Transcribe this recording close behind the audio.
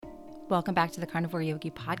Welcome back to the Carnivore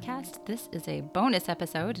Yogi podcast. This is a bonus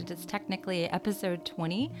episode. It is technically episode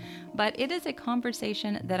 20, but it is a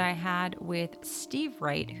conversation that I had with Steve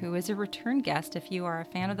Wright, who is a return guest. If you are a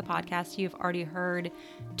fan of the podcast, you've already heard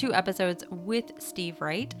 2 episodes with Steve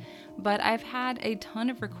Wright, but I've had a ton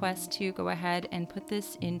of requests to go ahead and put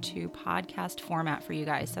this into podcast format for you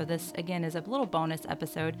guys. So this, again, is a little bonus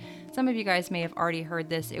episode. Some of you guys may have already heard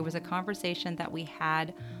this. It was a conversation that we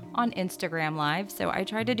had on Instagram Live. So I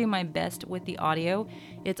tried to do my best with the audio.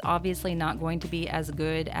 It's obviously not going to be as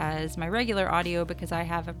good as my regular audio because I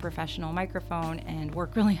have a professional microphone and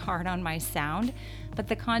work really hard on my sound, but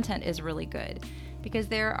the content is really good because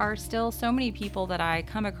there are still so many people that I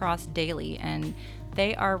come across daily and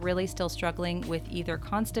they are really still struggling with either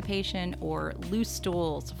constipation or loose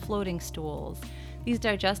stools, floating stools, these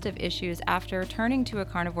digestive issues after turning to a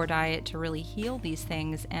carnivore diet to really heal these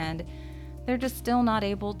things, and they're just still not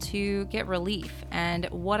able to get relief. And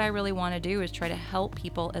what I really want to do is try to help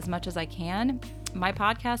people as much as I can. My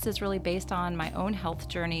podcast is really based on my own health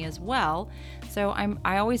journey as well. So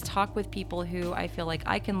I always talk with people who I feel like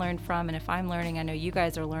I can learn from. And if I'm learning, I know you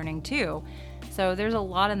guys are learning too. So there's a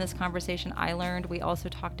lot in this conversation I learned. We also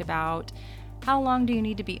talked about how long do you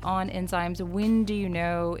need to be on enzymes? When do you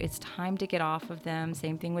know it's time to get off of them?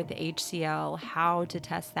 Same thing with the HCl, how to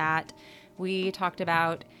test that. We talked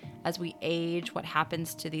about as we age, what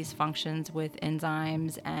happens to these functions with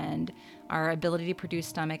enzymes and our ability to produce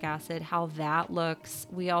stomach acid, how that looks.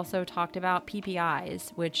 We also talked about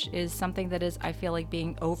PPIs, which is something that is, I feel like,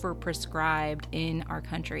 being overprescribed in our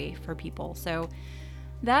country for people. So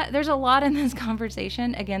there's a lot in this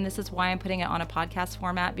conversation. Again, this is why I'm putting it on a podcast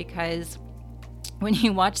format, because when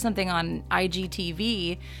you watch something on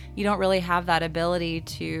IGTV, you don't really have that ability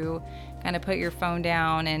to kind of put your phone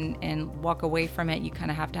down and walk away from it. You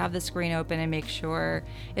kind of have to have the screen open and make sure.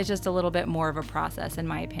 It's just a little bit more of a process, in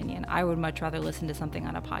my opinion. I would much rather listen to something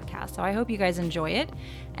on a podcast. So I hope you guys enjoy it.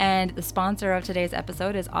 And the sponsor of today's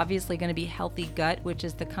episode is obviously going to be Healthy Gut, which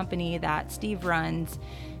is the company that Steve runs.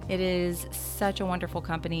 It is such a wonderful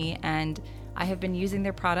company, and I have been using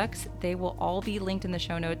their products. They will all be linked in the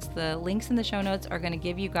show notes. The links in the show notes are going to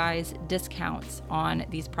give you guys discounts on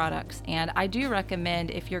these products. And I do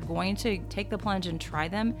recommend, if you're going to take the plunge and try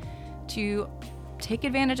them, to take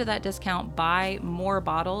advantage of that discount, buy more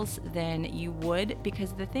bottles than you would,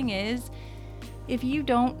 because the thing is, if you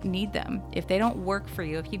don't need them, if they don't work for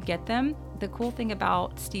you, if you get them, the cool thing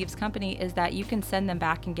about Steve's company is that you can send them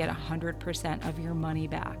back and get 100% of your money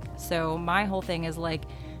back. So my whole thing is like,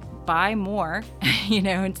 buy more,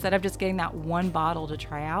 instead of just getting that one bottle to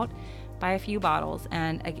try out, buy a few bottles.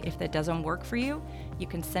 And if that doesn't work for you, you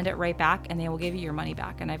can send it right back and they will give you your money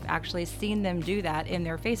back. And I've actually seen them do that in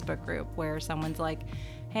their Facebook group where someone's like,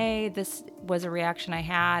 hey, this was a reaction I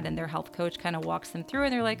had, and their health coach kind of walks them through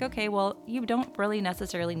and they're like, okay, well, you don't really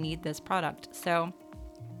necessarily need this product. So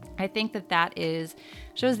I think that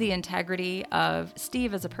shows the integrity of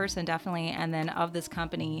Steve as a person, definitely, and then of this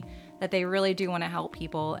company, that they really do want to help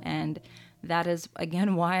people. And that is,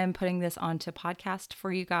 again, why I'm putting this onto podcast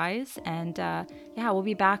for you guys. And we'll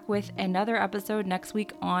be back with another episode next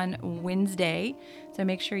week on Wednesday. So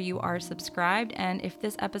make sure you are subscribed. And if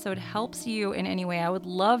this episode helps you in any way, I would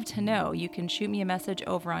love to know. You can shoot me a message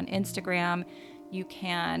over on Instagram. You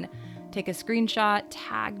can take a screenshot,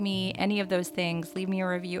 tag me, any of those things. Leave me a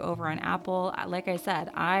review over on Apple. Like I said,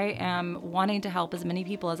 I am wanting to help as many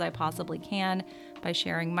people as I possibly can by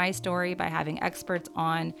sharing my story, by having experts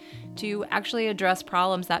on to actually address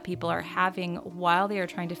problems that people are having while they are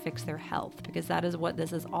trying to fix their health, because that is what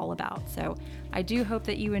this is all about. So I do hope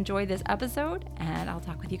that you enjoyed this episode, and I'll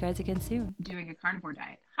talk with you guys again soon. Doing a carnivore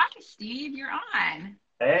diet. Hi, Steve, you're on.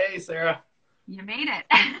 Hey, Sarah. You made it.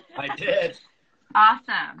 I did.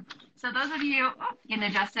 Awesome. So those of you getting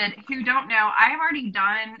adjusted who don't know, I've already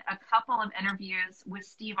done a couple of interviews with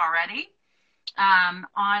Steve already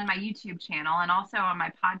on my YouTube channel and also on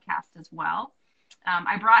my podcast as well.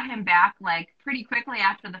 I brought him back pretty quickly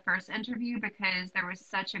after the first interview because there was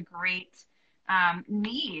such a great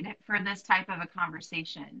need for this type of a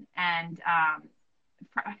conversation. And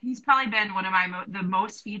he's probably been one of the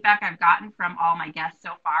most feedback I've gotten from all my guests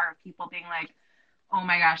so far, of people being like, oh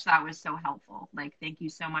my gosh, that was so helpful. Thank you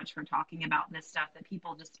so much for talking about this stuff that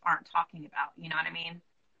people just aren't talking about. You know what I mean?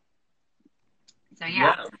 So,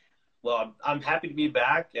 yeah. Well, I'm happy to be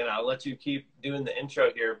back, and I'll let you keep doing the intro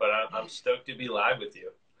here, but I'm stoked to be live with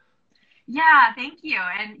you. Yeah, thank you.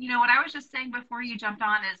 And, what I was just saying before you jumped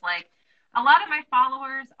on is a lot of my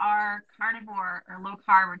followers are carnivore or low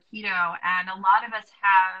carb or keto, and a lot of us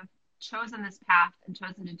have chosen this path and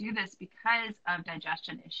chosen to do this because of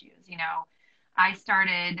digestion issues. I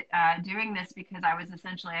started doing this because I was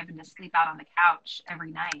essentially having to sleep out on the couch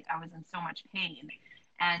every night. I was in so much pain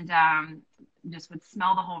and just would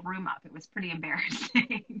smell the whole room up. It was pretty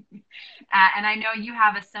embarrassing. And I know you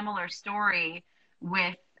have a similar story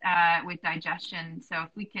with digestion. So if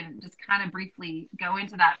we can just kind of briefly go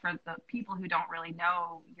into that for the people who don't really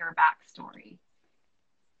know your backstory.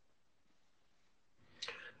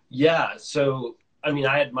 Yeah. So, I mean,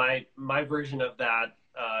 I had my version of that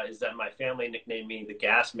is that my family nicknamed me the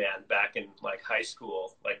gas man back in like high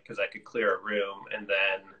school, like because I could clear a room. And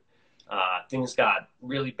then things got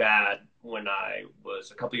really bad when I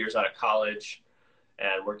was a couple years out of college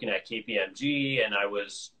and working at KPMG, and I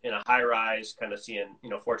was in a high rise, kind of seeing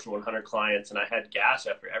Fortune 100 clients, and I had gas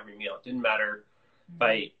after every meal. It didn't matter if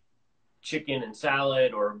I ate chicken and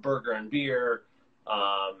salad or burger and beer.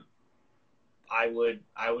 I would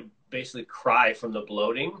basically cry from the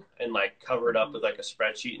bloating and like cover it up with like a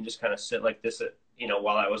spreadsheet and just kind of sit like this,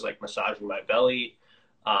 while I was like massaging my belly.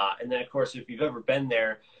 And then of course, if you've ever been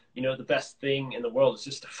there, the best thing in the world is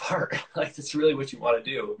just to fart. Like that's really what you want to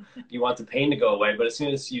do. You want the pain to go away. But as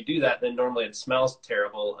soon as you do that, then normally it smells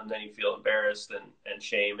terrible. And then you feel embarrassed and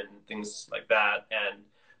shame and things like that. And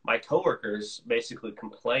my coworkers basically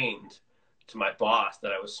complained to my boss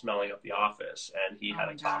that I was smelling up the office, and he had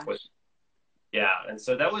a talk with. Yeah. And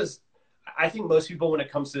so that was, I think most people, when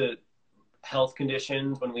it comes to health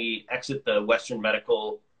conditions, when we exit the Western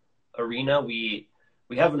medical arena, we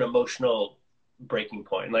have an emotional breaking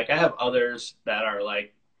point. Like I have others that are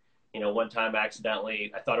like, one time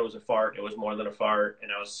accidentally, I thought it was a fart. It was more than a fart.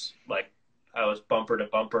 And I was bumper to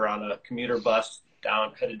bumper on a commuter bus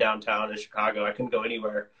headed downtown in Chicago. I couldn't go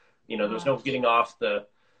anywhere. There was no getting off the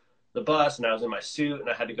bus, and I was in my suit, and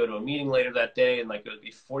I had to go to a meeting later that day, and like it would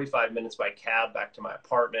be 45 minutes by cab back to my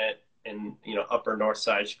apartment in upper north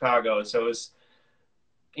side Chicago. And so it was,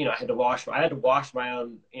 I had to wash my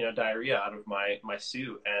own diarrhea out of my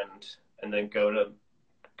suit and then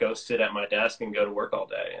go sit at my desk and go to work all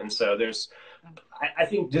day. And so I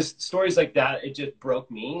think just stories like that, it just broke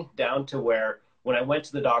me down to where when I went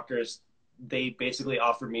to the doctors, they basically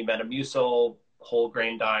offered me Metamucil, whole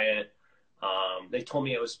grain diet. They told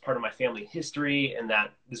me it was part of my family history and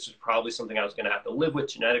that this was probably something I was going to have to live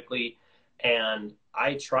with genetically. And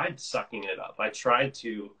I tried sucking it up. I tried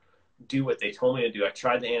to do what they told me to do. I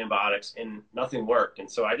tried the antibiotics and nothing worked.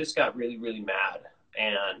 And so I just got really, really mad.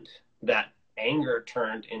 And that anger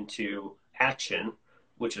turned into action,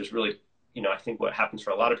 which is really, I think what happens for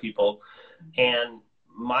a lot of people. And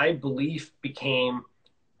my belief became,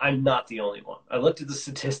 I'm not the only one. I looked at the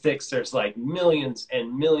statistics. There's like millions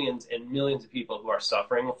and millions and millions of people who are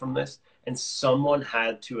suffering from this, and someone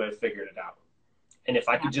had to have figured it out. And if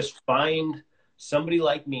I could just find somebody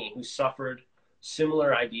like me who suffered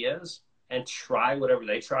similar ideas and try whatever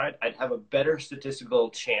they tried, I'd have a better statistical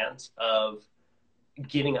chance of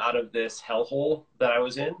getting out of this hellhole that I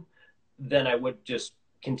was in than I would just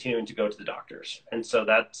continuing to go to the doctors. And so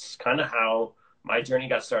that's kind of how my journey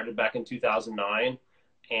got started back in 2009.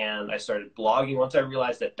 And I started blogging once I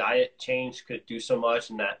realized that diet change could do so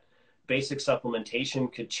much and that basic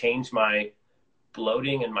supplementation could change my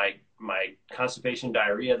bloating and my constipation,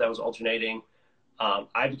 diarrhea that was alternating.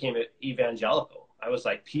 I became evangelical. I was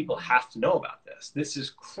like, people have to know about this. This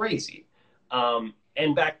is crazy.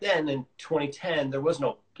 And back then in 2010, there was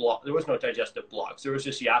no digestive blogs. There was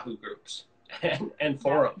just Yahoo groups and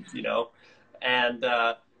forums,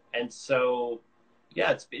 and so,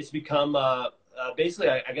 yeah, it's become, basically,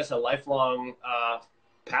 I guess a lifelong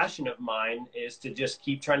passion of mine is to just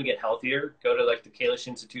keep trying to get healthier, go to like the Kalish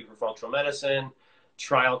Institute for Functional Medicine,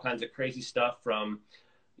 try all kinds of crazy stuff from,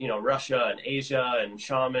 Russia and Asia and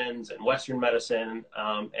shamans and Western medicine.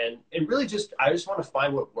 And really I just want to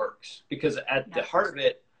find what works, because at the heart of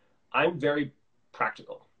it, I'm very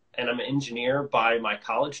practical and I'm an engineer by my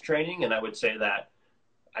college training. And I would say that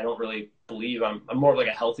I don't really believe I'm more of like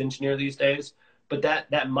a health engineer these days. But that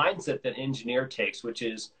mindset that engineer takes, which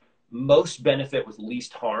is most benefit with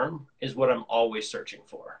least harm, is what I'm always searching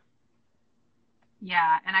for.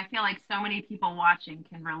 Yeah. And I feel like so many people watching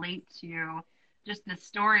can relate to just the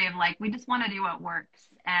story of like, we just want to do what works.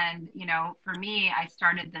 And, for me, I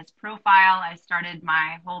started this profile. I started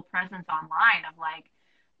my whole presence online of like,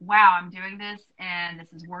 wow, I'm doing this and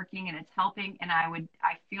this is working and it's helping. And I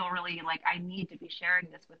feel really like I need to be sharing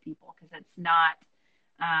this with people because it's not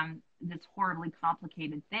this horribly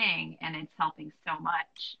complicated thing, and it's helping so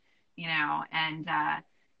much, and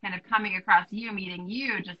kind of coming across meeting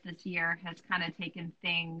you just this year has kind of taken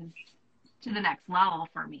things to the next level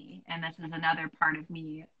for me. And this is another part of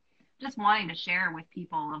me just wanting to share with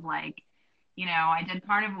people of like, I did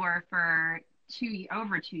carnivore for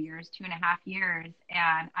over 2 years, 2.5 years.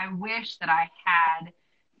 And I wish that I had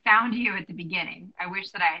found you at the beginning. I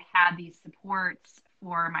wish that I had these supports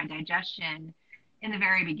for my digestion in the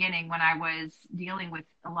very beginning when I was dealing with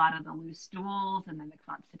a lot of the loose stools and then the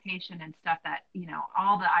constipation and stuff that,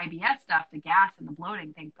 all the IBS stuff, the gas and the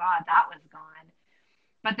bloating, thank God that was gone.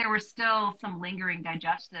 But there were still some lingering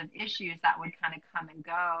digestive issues that would kind of come and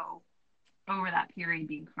go over that period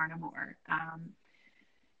being carnivore.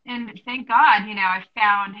 And thank God, I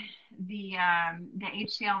found the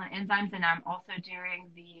HCl and enzymes, and I'm also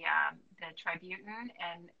doing the tributane,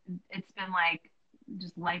 and it's been like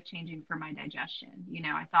just life changing for my digestion.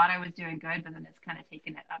 I thought I was doing good, but then it's kind of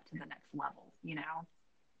taken it up to the next level.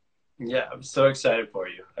 Yeah, I'm so excited for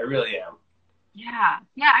you. I really am. Yeah.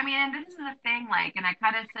 I mean, and this is the thing, like, and I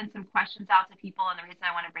kind of sent some questions out to people, and the reason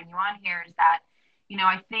I want to bring you on here is that,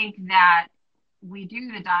 I think that we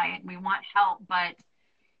do the diet, we want help, but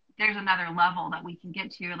there's another level that we can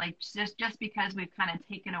get to. Like, just because we've kind of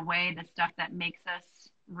taken away the stuff that makes us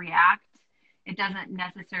react, it doesn't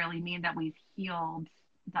necessarily mean that we've healed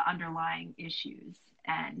the underlying issues.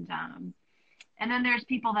 And then there's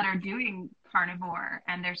people that are doing carnivore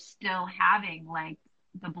and they're still having like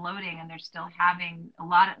the bloating, and they're still having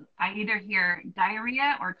I either hear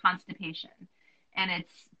diarrhea or constipation. And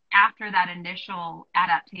it's after that initial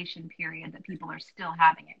adaptation period that people are still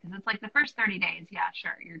having it. Because it's like the first 30 days, yeah,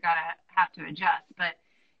 sure, you're going to have to adjust. But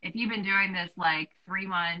if you've been doing this like 3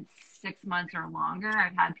 months, 6 months or longer,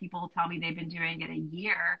 I've had people tell me they've been doing it a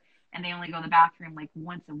year and they only go to the bathroom like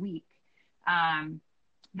once a week, then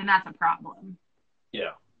that's a problem.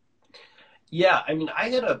 Yeah. Yeah. I mean, I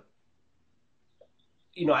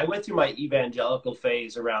went through my evangelical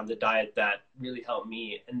phase around the diet that really helped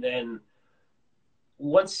me. And then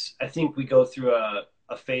once I think we go through a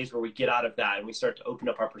phase where we get out of that and we start to open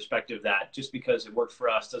up our perspective that just because it worked for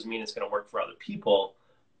us doesn't mean it's going to work for other people.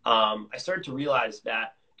 I started to realize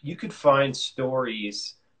that you could find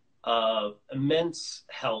stories of immense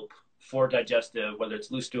help for digestive, whether it's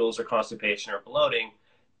loose stools or constipation or bloating,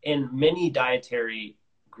 in many dietary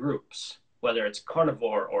groups, whether it's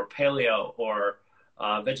carnivore or paleo or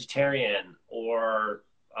vegetarian or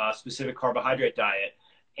specific carbohydrate diet.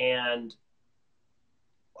 And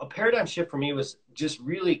a paradigm shift for me was just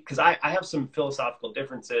really, because I have some philosophical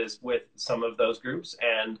differences with some of those groups.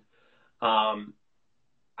 And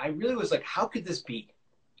I really was like, how could this be?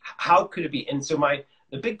 How could it be? And so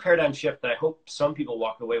the big paradigm shift that I hope some people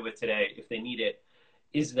walk away with today, if they need it,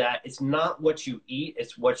 is that it's not what you eat,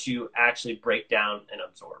 it's what you actually break down and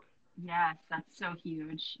absorb. Yes, that's so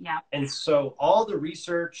huge. Yeah. And so all the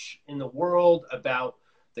research in the world about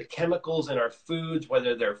the chemicals in our foods,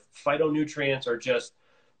 whether they're phytonutrients or just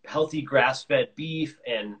healthy grass-fed beef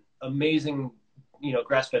and amazing,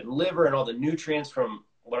 grass-fed liver and all the nutrients from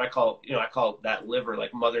what I call that liver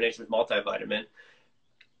like Mother Nature's multivitamin.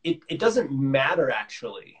 It doesn't matter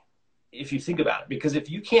actually if you think about it, because if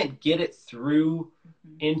you can't get it through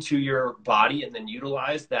into your body and then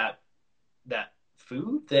utilize that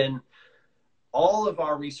food, then all of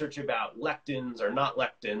our research about lectins or not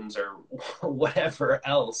lectins or whatever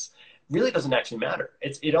else really doesn't actually matter.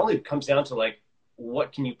 It only comes down to like,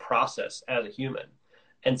 what can you process as a human?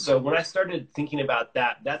 And so when I started thinking about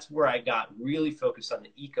that, that's where I got really focused on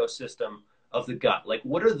the ecosystem of the gut. Like,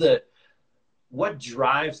 what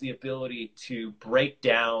drives the ability to break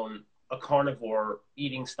down a carnivore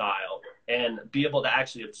eating style and be able to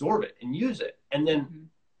actually absorb it and use it. And then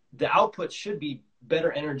the output should be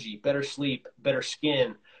better energy, better sleep, better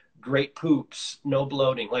skin, great poops, no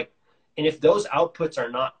bloating. And if those outputs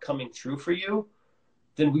are not coming true for you,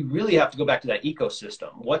 then we really have to go back to that ecosystem.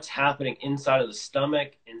 What's happening inside of the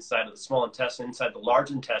stomach, inside of the small intestine, inside the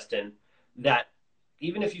large intestine, that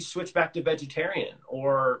even if you switch back to vegetarian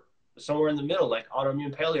or somewhere in the middle, like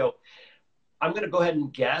autoimmune paleo, I'm going to go ahead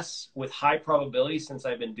and guess with high probability, since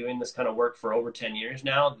I've been doing this kind of work for over 10 years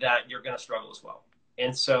now, that you're going to struggle as well.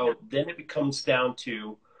 And so then it comes down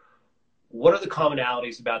to, what are the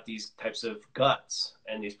commonalities about these types of guts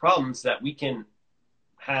and these problems that we can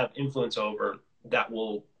have influence over that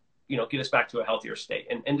will, get us back to a healthier state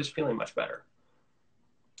and just feeling much better.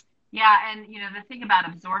 Yeah. And, the thing about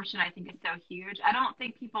absorption, I think, is so huge. I don't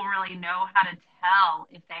think people really know how to tell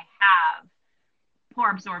if they have poor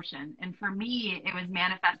absorption. And for me, it was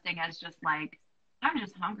manifesting as just like, I'm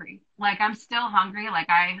just hungry. Like, I'm still hungry. Like,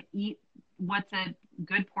 I eat what's a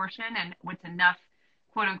good portion and what's enough,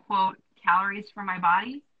 quote unquote, calories for my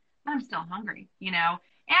body. I'm still hungry, and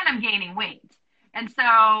I'm gaining weight. And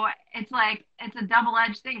so it's like, it's a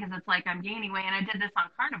double-edged thing, because it's like I'm gaining weight, and I did this on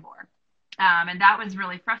carnivore. And that was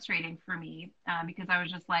really frustrating for me, because I was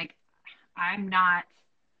just like, I'm not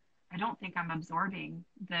I don't think I'm absorbing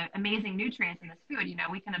the amazing nutrients in this food. You know,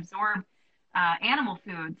 we can absorb animal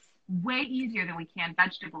foods way easier than we can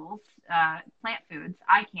vegetables, plant foods.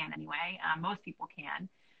 I can anyway. Most people can.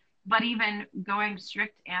 But even going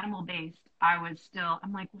strict animal based, I'm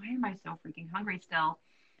like, why am I so freaking hungry still?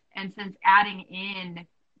 And since adding in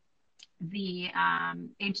the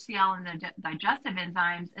HCl and the digestive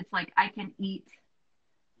enzymes, it's like I can eat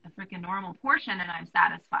a freaking normal portion and I'm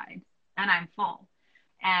satisfied and I'm full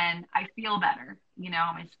and I feel better. You know,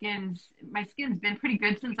 my skin's been pretty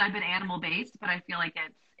good since I've been animal based, but I feel like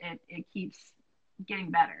it keeps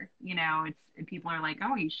getting better. You know, people are like,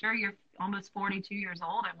 oh, you sure you're almost 42 years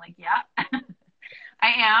old? I'm like, yeah,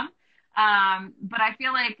 I am. But I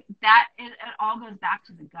feel like it all goes back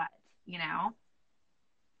to the gut, you know?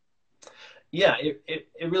 Yeah, it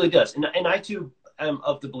really does. And I too am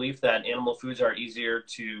of the belief that animal foods are easier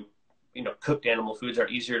to, cooked animal foods are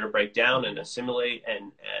easier to break down and assimilate.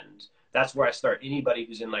 And that's where I start anybody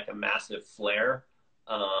who's in like a massive flare,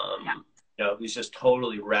 who's just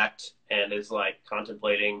totally wrecked and is like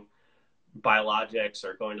contemplating biologics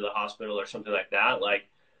or going to the hospital or something like that. Like,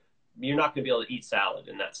 you're not going to be able to eat salad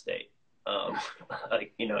in that state.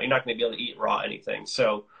 You're not going to be able to eat raw anything.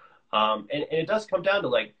 So, and it does come down to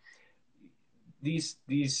like these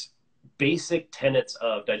basic tenets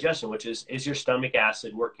of digestion, which is your stomach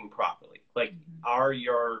acid working properly? Like, are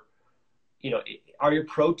your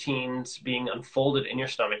proteins being unfolded in your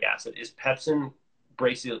stomach acid? Is pepsin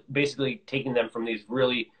basically taking them from these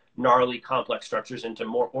really gnarly complex structures into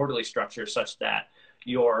more orderly structures such that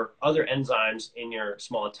your other enzymes in your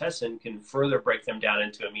small intestine can further break them down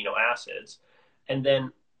into amino acids? And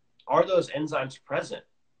then, are those enzymes present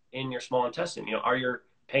in your small intestine? Are your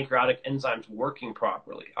pancreatic enzymes working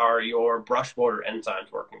properly? Are your brush border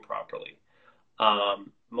enzymes working properly?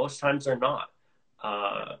 Most times they're not.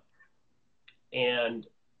 And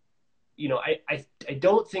I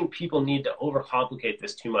don't think people need to overcomplicate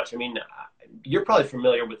this too much. I mean, you're probably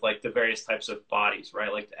familiar with like the various types of bodies,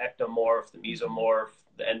 right? Like the ectomorph, the mesomorph,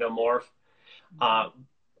 the endomorph.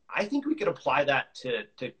 I think we could apply that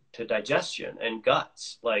to digestion and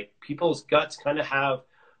guts. Like, people's guts kind of have,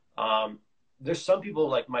 there's some people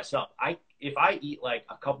like myself, if I eat like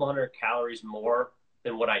a couple hundred calories more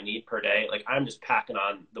than what I need per day, like I'm just packing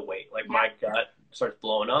on the weight. Like, my gut starts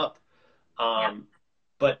blowing up.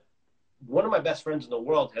 But one of my best friends in the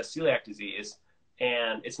world has celiac disease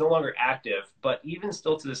and it's no longer active, but even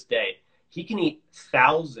still to this day, he can eat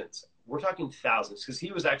thousands. We're talking thousands, because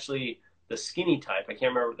he was actually the skinny type. I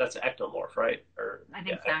can't remember. That's an ectomorph, right? Or I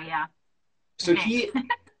think so, yeah. So he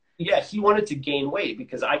wanted to gain weight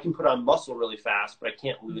because I can put on muscle really fast, but I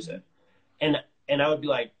can't lose it. And I would be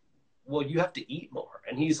like, well, you have to eat more.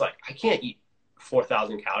 And he's like, I can't eat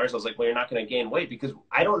 4,000 calories. I was like, well, you're not going to gain weight, because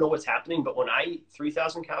I don't know what's happening, but when I eat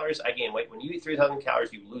 3,000 calories, I gain weight. When you eat 3,000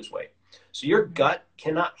 calories, you lose weight. So your gut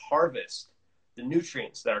cannot harvest the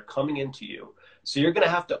nutrients that are coming into you. So you're going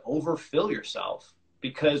to have to overfill yourself,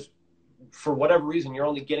 because for whatever reason, you're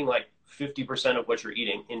only getting like 50% of what you're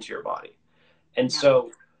eating into your body. And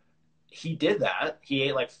so he did that. He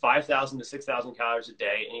ate like 5,000 to 6,000 calories a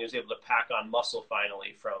day, and he was able to pack on muscle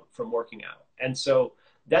finally from working out. And so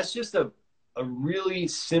that's just a really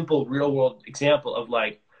simple real world example of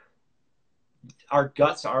like, our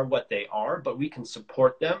guts are what they are, but we can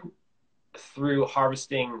support them through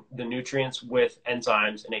harvesting the nutrients with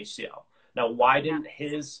enzymes and HCl. Now, why didn't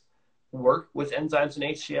his work with enzymes and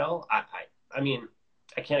HCl? I mean,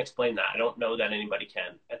 I can't explain that. I don't know that anybody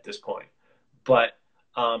can at this point, but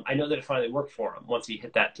I know that it finally worked for him once he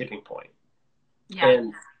hit that tipping point. Yeah.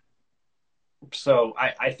 And so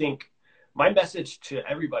I think my message to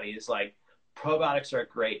everybody is like, probiotics are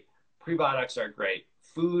great. Prebiotics are great.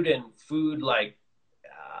 Food like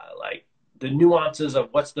the nuances of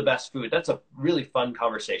what's the best food, that's a really fun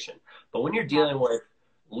conversation. But when you're dealing with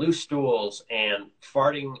loose stools and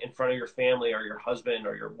farting in front of your family or your husband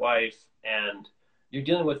or your wife, and you're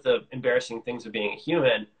dealing with the embarrassing things of being a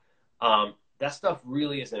human, that stuff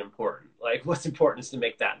really isn't important. Like, what's important is to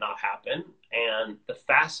make that not happen. And the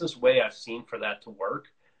fastest way I've seen for that to work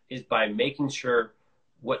is by making sure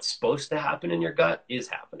what's supposed to happen in your gut is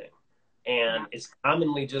happening. And it's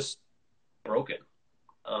commonly just broken.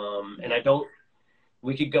 And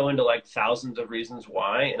we could go into like thousands of reasons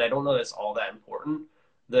why, and I don't know that's all that important.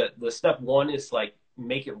 The step one is like,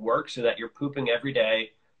 make it work so that you're pooping every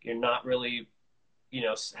day. You're not really,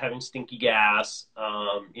 having stinky gas.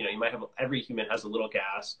 You might have, every human has a little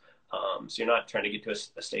gas. So you're not trying to get to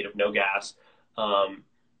a state of no gas.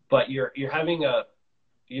 But you're having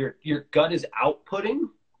your gut is outputting,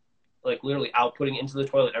 like literally outputting into the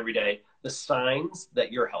toilet every day, the signs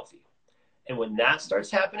that you're healthy. And when that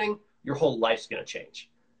starts happening, your whole life's going to change.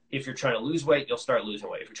 If you're trying to lose weight, you'll start losing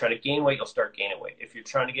weight. If you're trying to gain weight, you'll start gaining weight. If you're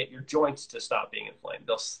trying to get your joints to stop being inflamed,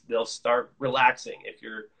 they'll start relaxing. If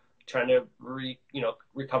you're trying to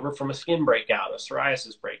recover from a skin breakout, a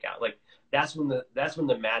psoriasis breakout, like that's when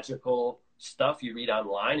the magical stuff you read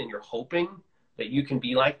online and you're hoping that you can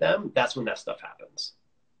be like them, that's when that stuff happens.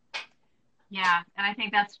 Yeah. And I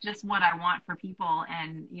think that's just what I want for people.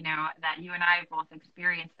 And, that you and I have both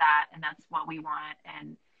experienced that, and that's what we want.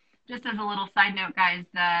 And just as a little side note, guys,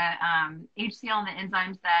 the HCl and the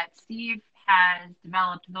enzymes that Steve has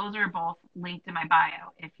developed, those are both linked in my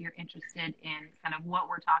bio if you're interested in kind of what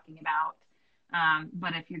we're talking about.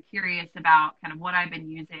 But if you're curious about kind of what I've been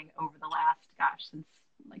using over the last, since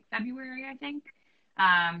like February, I think,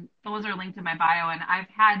 those are linked in my bio. And I've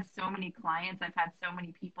had so many clients, I've had so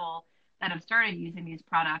many people that have started using these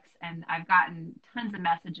products, and I've gotten tons of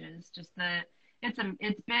messages.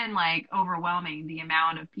 It's been like overwhelming, the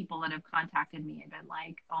amount of people that have contacted me and been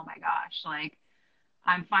like, oh my gosh, like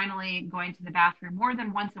I'm finally going to the bathroom more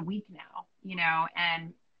than once a week now,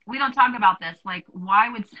 and we don't talk about this. Like,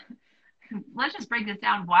 let's just break this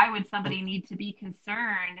down. Why would somebody need to be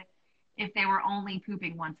concerned if they were only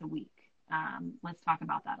pooping once a week? Let's talk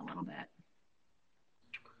about that a little bit.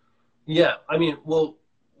 Yeah. I mean, well,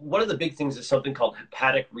 one of the big things is something called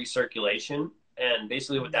hepatic recirculation. And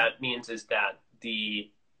basically what that means is that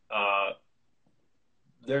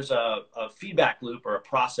there's a feedback loop or a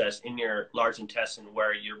process in your large intestine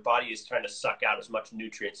where your body is trying to suck out as much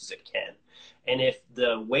nutrients as it can. And if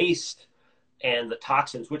the waste and the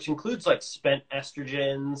toxins, which includes like spent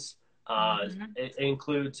estrogens, it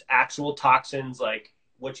includes actual toxins like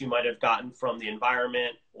what you might have gotten from the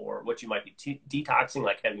environment or what you might be detoxing,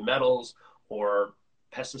 like heavy metals or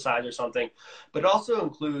pesticides or something, but it also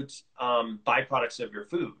includes byproducts of your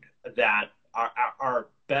food that are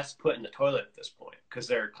best put in the toilet at this point because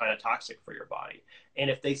they're kind of toxic for your body. And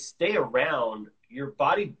if they stay around, your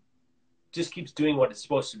body just keeps doing what it's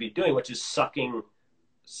supposed to be doing, which is sucking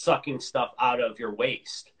stuff out of your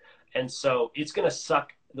waste. And so it's going to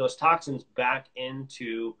suck those toxins back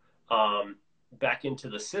into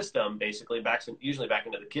the system, basically usually back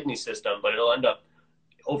into the kidney system, but it'll end up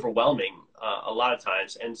overwhelming a lot of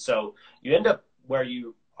times. And so you end up where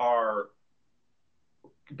you are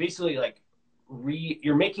basically like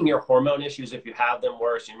you're making your hormone issues if you have them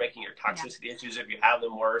worse. You're making your toxicity issues if you have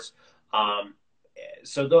them worse.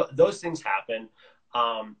 So those things happen.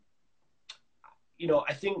 I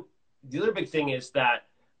think the other big thing is that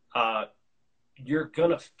you're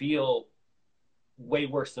gonna feel way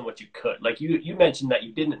worse than what you could. Like you mentioned that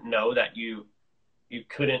you didn't know that you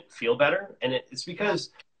couldn't feel better. And it's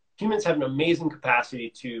because humans have an amazing capacity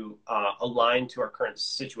to align to our current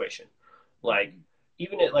situation. Like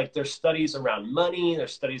there's studies around money,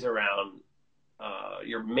 there's studies around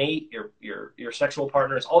your mate, your sexual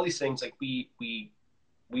partners, all these things. Like we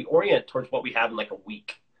orient towards what we have in like a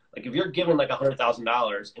week. Like if you're given like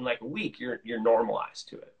 $100,000 in like a week, you're normalized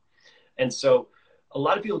to it. And so a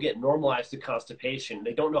lot of people get normalized to constipation.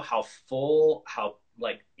 They don't know how full, how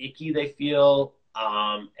like icky they feel.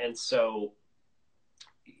 And so,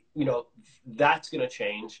 that's going to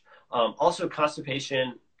change. Also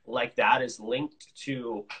constipation like that is linked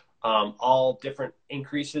to, all different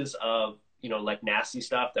increases of, like nasty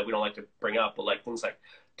stuff that we don't like to bring up, but like things like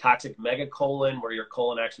toxic megacolon, where your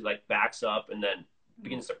colon actually like backs up and then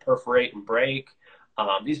begins to perforate and break.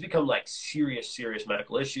 These become like serious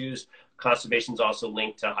medical issues. Constipation is also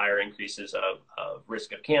linked to higher increases of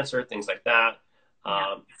risk of cancer, things like that.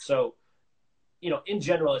 So, in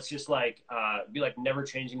general, it's just like, be like never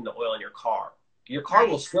changing the oil in your car. Your car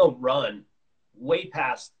will still run way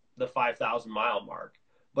past the 5,000 mile mark,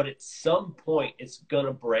 but at some point it's going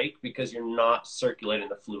to break because you're not circulating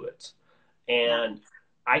the fluids. And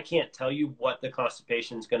I can't tell you what the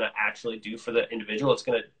constipation is going to actually do for the individual. It's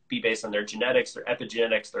going to be based on their genetics, their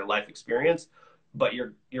epigenetics, their life experience, but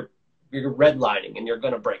you're redlining and you're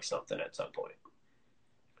going to break something at some point.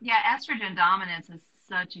 Yeah. Estrogen dominance is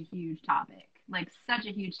such a huge topic.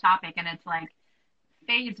 And it's like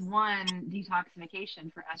phase 1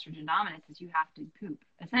 detoxification for estrogen dominance is you have to poop.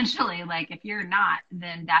 Essentially, like if you're not,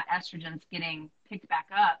 then that estrogen's getting picked back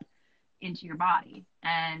up into your body.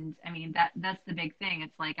 And I mean, that's the big thing.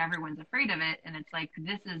 It's like everyone's afraid of it. And it's like,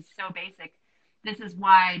 this is so basic. This is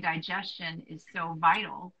why digestion is so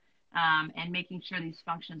vital, and making sure these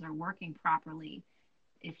functions are working properly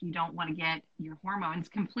if you don't want to get your hormones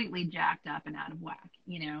completely jacked up and out of whack,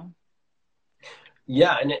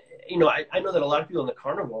 Yeah. And, I know that a lot of people in the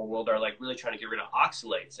carnivore world are like really trying to get rid of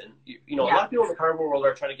oxalates. And, a lot of people in the carnivore world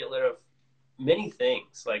are trying to get rid of many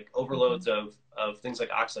things, like overloads of things like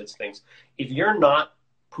oxalates things. If you're not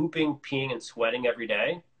pooping, peeing, and sweating every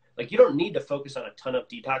day, like you don't need to focus on a ton of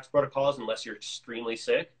detox protocols unless you're extremely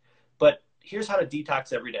sick. But here's how to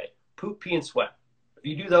detox every day: poop, pee, and sweat. If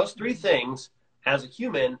you do those three things as a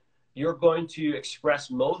human, you're going to express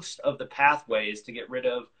most of the pathways to get rid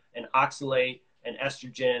of an oxalate, an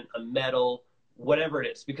estrogen, a metal, whatever it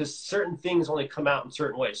is, because certain things only come out in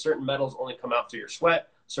certain ways. Certain metals only come out through your sweat.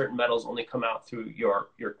 Certain metals only come out through your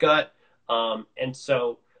gut. And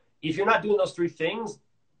so if you're not doing those three things,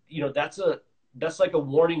 that's like a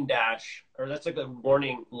warning dash, or that's like a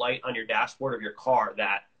warning light on your dashboard of your car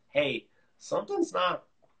that, hey, something's not,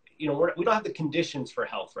 we don't have the conditions for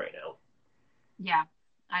health right now. Yeah,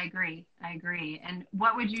 I agree. And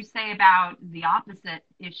what would you say about the opposite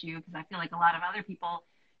issue? Because I feel like a lot of other people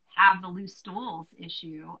have the loose stools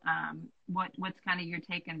issue. What's kind of your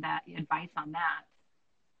take on that, advice on that?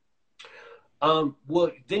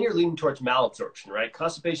 Well, then you're leaning towards malabsorption, right?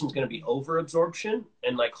 Constipation is going to be overabsorption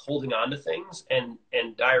and like holding on to things, and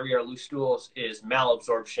diarrhea or loose stools is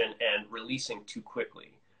malabsorption and releasing too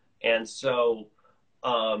quickly. And so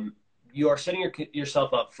you are setting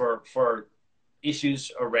yourself up for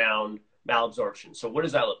issues around malabsorption. So what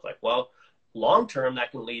does that look like? Well, long term,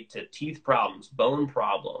 that can lead to teeth problems, bone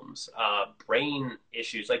problems, brain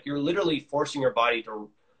issues. Like you're literally forcing your body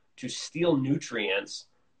to steal nutrients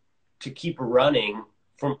to keep running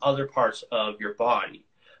from other parts of your body.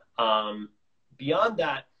 Beyond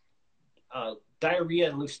that, diarrhea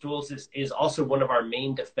and loose stools is also one of our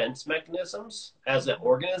main defense mechanisms as an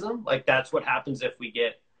organism. Like that's what happens if we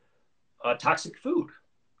get toxic food.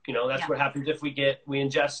 That's what happens if we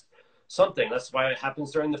ingest something. That's why it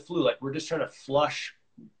happens during the flu. Like we're just trying to flush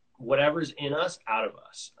whatever's in us out of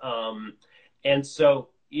us. And so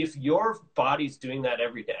if your body's doing that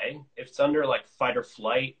every day, if it's under like fight or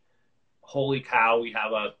flight, holy cow, we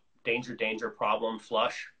have a danger problem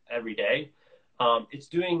flush every day. It's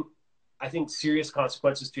doing, I think, serious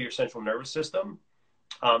consequences to your central nervous system.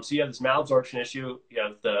 So you have this malabsorption issue, you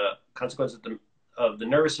have the consequences of the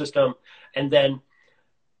nervous system, and then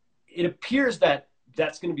it appears that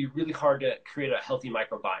that's going to be really hard to create a healthy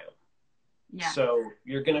microbiome. Yeah. So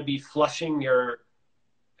you're going to be flushing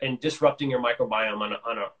and disrupting your microbiome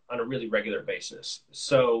on a really regular basis.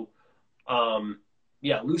 So,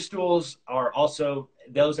 loose stools are also,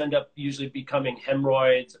 those end up usually becoming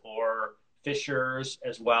hemorrhoids or fissures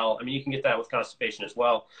as well. I mean, you can get that with constipation as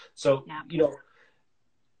well. So,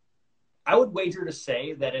 I would wager to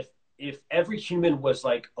say that if every human was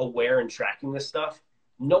like aware and tracking this stuff,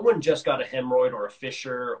 no one just got a hemorrhoid or a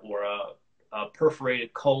fissure or a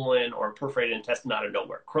perforated colon or a perforated intestine out of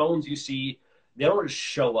nowhere. Crohn's, you see, they don't just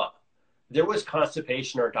show up. There was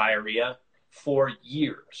constipation or diarrhea for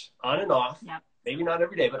years, on and off, maybe not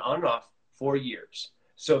every day, but on and off for years.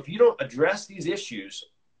 So if you don't address these issues,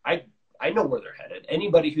 I know where they're headed.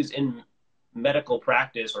 Anybody who's in medical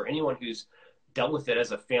practice or anyone who's dealt with it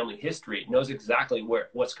as a family history knows exactly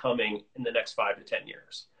what's coming in the next 5 to 10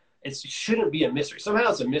 years. It shouldn't be a mystery.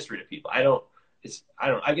 Somehow it's a mystery to people. I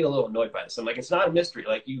get a little annoyed by this. I'm like, it's not a mystery.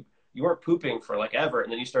 Like you weren't pooping for like ever,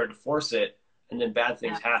 and then you started to force it, and then bad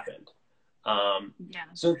things happened.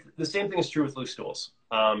 So the same thing is true with loose stools.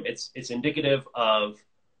 It's indicative of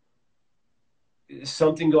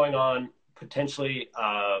something going on potentially.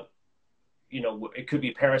 It could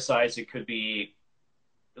be parasites. It could be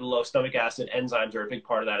low stomach acid. Enzymes are a big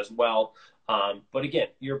part of that as well. But again,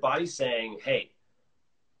 your body's saying, hey,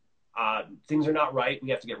 things are not right. We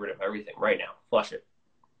have to get rid of everything right now. Flush it.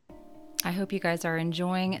 I hope you guys are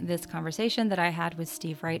enjoying this conversation that I had with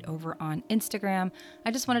Steve Wright over on Instagram.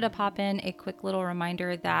 I just wanted to pop in a quick little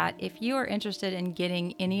reminder that if you are interested in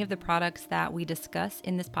getting any of the products that we discuss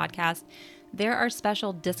in this podcast, there are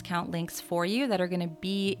special discount links for you that are going to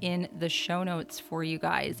be in the show notes for you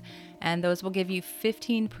guys. And those will give you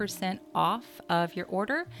 15% off of your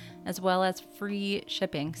order, as well as free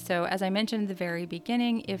shipping. So as I mentioned in the very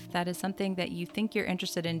beginning, if that is something that you think you're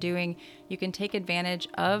interested in doing, you can take advantage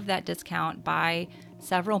of that discount, buy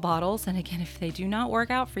several bottles. And again, if they do not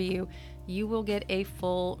work out for you, you will get a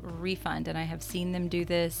full refund. And I have seen them do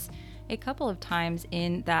this a couple of times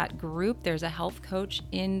in that group. There's a health coach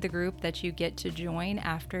in the group that you get to join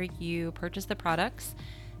after you purchase the products.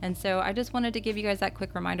 And so I just wanted to give you guys that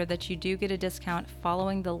quick reminder that you do get a discount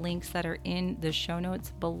following the links that are in the show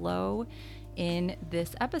notes below in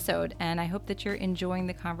this episode. And I hope that you're enjoying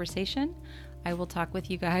the conversation. I will talk with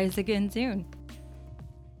you guys again soon.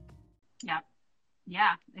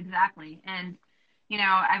 Yeah, exactly. And,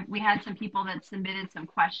 we had some people that submitted some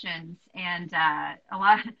questions, and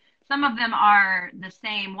some of them are the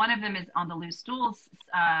same. One of them is on the loose stools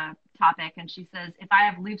topic, and she says, if I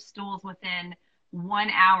have loose stools within 1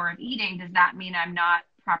 hour of eating, does that mean I'm not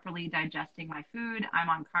properly digesting my food? I'm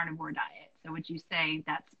on carnivore diet. So would you say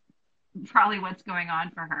that's probably what's going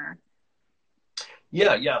on for her?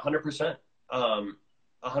 Yeah, yeah, 100%.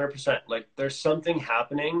 100%. Like there's something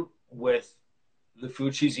happening with the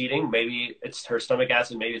food she's eating. Maybe it's her stomach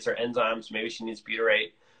acid, maybe it's her enzymes, maybe she needs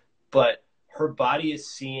butyrate, but her body is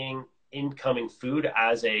seeing incoming food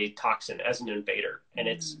as a toxin, as an invader, and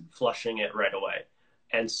it's flushing it right away.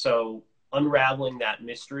 And so unraveling that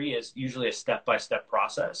mystery is usually a step-by-step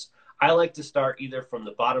process. I like to start either from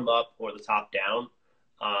the bottom up or the top down.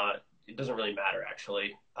 It doesn't really matter,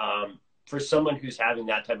 actually. For someone who's having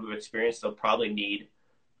that type of experience, they'll probably need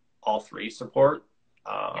all three support.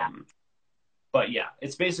 Yeah. But yeah,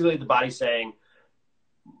 it's basically the body saying,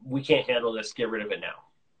 we can't handle this, get rid of it now.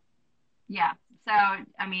 Yeah. So,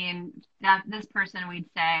 I mean, that this person, we'd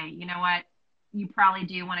say, you know what, you probably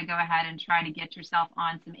do want to go ahead and try to get yourself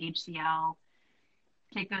on some HCl,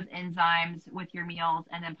 take those enzymes with your meals,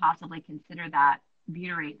 and then possibly consider that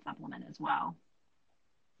butyrate supplement as well.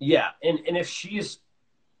 Yeah. And if she's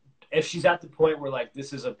at the point where like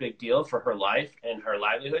this is a big deal for her life and her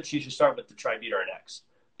livelihood, she should start with the Tributyrin X,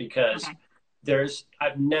 because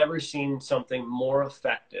I've never seen something more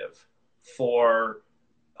effective for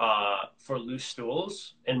loose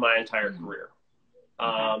stools in my entire career.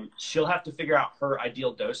 She'll have to figure out her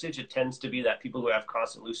ideal dosage. It tends to be that people who have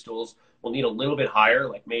constant loose stools will need a little bit higher,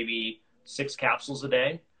 like maybe 6 capsules a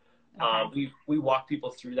day. We walk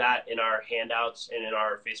people through that in our handouts and in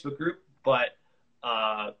our Facebook group, but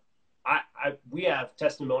we have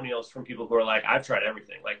testimonials from people who are like, I've tried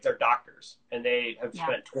everything. Like they're doctors and they have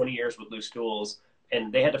spent 20 years with loose stools,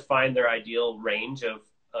 and they had to find their ideal range of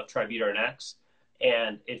Tributyrin X,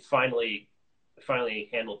 and it finally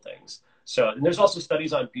handled things. So, and there's also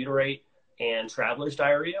studies on butyrate and traveler's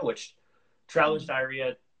diarrhea, which traveler's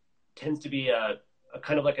diarrhea tends to be a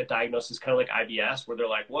kind of like a diagnosis, kind of like IBS, where they're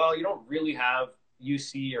like, well, you don't really have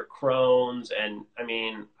UC or Crohn's. And I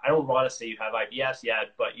mean, I don't want to say you have IBS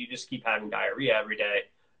yet, but you just keep having diarrhea every day.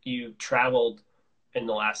 You traveled in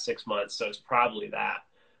the last 6 months, so it's probably that.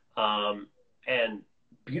 And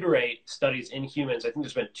butyrate studies in humans, I think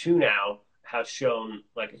there's been 2 now, have shown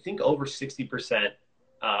like, I think over 60%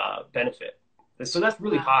 benefit. So that's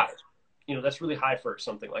really high. You know, that's really high for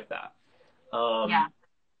something like that.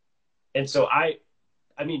 And so I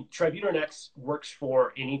mean, Tributyrin X works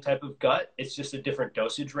for any type of gut. It's just a different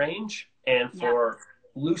dosage range. And for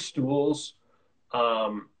loose stools,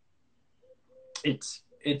 it's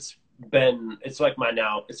like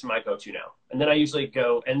it's my go-to now. And then I usually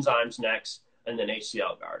go enzymes next and then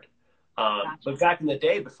HCl guard. But back in the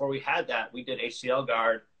day, before we had that, we did HCl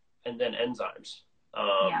guard and then enzymes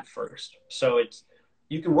first. So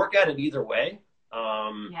you can work at it either way.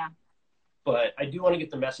 But I do want to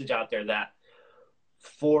get the message out there that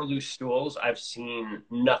for loose stools, I've seen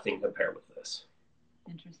nothing compared with this.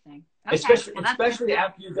 Interesting. Okay. Especially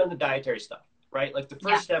after you've done the dietary stuff, right? Like the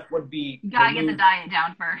first step would be you gotta get the diet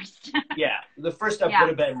down first. The first step would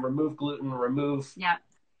have been remove gluten, remove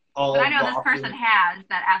all. But I know this person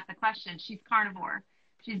that asked the question. She's carnivore.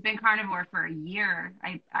 She's been carnivore for a year,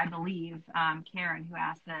 I believe. Karen, who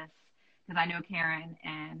asked this, because I know Karen,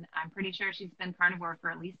 and I'm pretty sure she's been carnivore for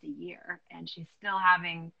at least a year, and she's still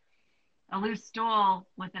having a loose stool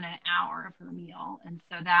within an hour of her meal. And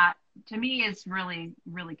so that to me is really,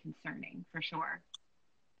 really concerning for sure.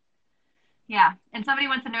 Yeah. And somebody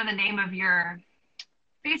wants to know the name of your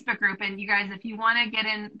Facebook group. And you guys, if you want to get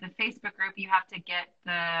in the Facebook group, you have to get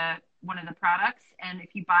one of the products. And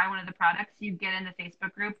if you buy one of the products, you get in the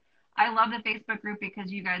Facebook group. I love the Facebook group because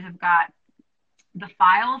you guys have got the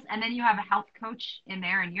files, and then you have a health coach in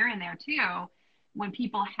there, and you're in there too. When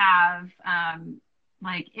people have,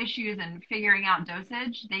 like issues and figuring out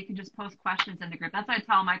dosage, they can just post questions in the group. That's what I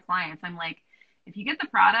tell my clients. I'm like, if you get the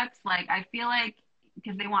products, like I feel like,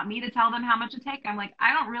 because they want me to tell them how much to take, I'm like,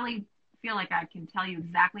 I don't really feel like I can tell you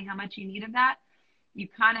exactly how much you need of that. You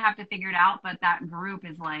kind of have to figure it out, but that group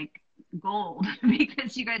is like gold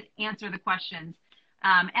because you guys answer the questions.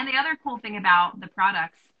 And the other cool thing about the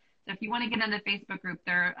products, so if you want to get in the Facebook group,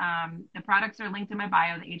 the products are linked in my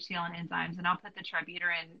bio, the HCl and enzymes, and I'll put the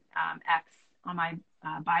Tributyrin X on my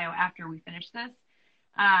bio after we finish this.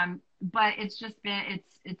 But it's just been,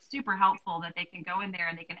 it's super helpful that they can go in there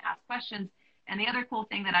and they can ask questions. And the other cool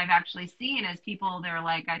thing that I've actually seen is people, they're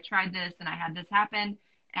like, I tried this and I had this happen.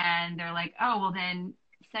 And they're like, oh, well then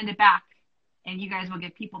send it back and you guys will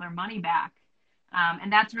give people their money back.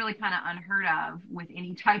 And that's really kind of unheard of with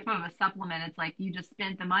any type of a supplement. It's like, you just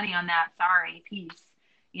spent the money on that. Sorry, peace.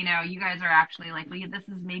 you know, you guys are actually like, well, this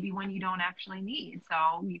is maybe one you don't actually need.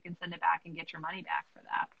 So you can send it back and get your money back for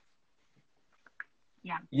that.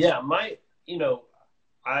 Yeah. Yeah.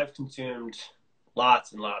 I've consumed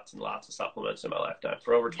lots and lots and lots of supplements in my lifetime.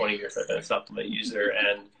 For over 20 years, I've been a supplement user.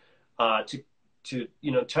 And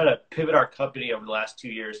try to pivot our company over the last 2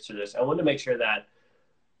 years to this, I want to make sure that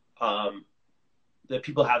that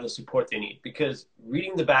people have the support they need, because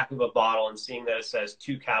reading the back of a bottle and seeing that it says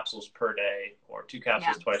 2 capsules per day or 2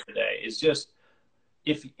 capsules twice a day is just,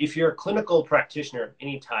 if you're a clinical practitioner of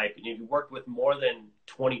any type and you've worked with more than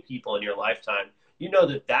 20 people in your lifetime, you know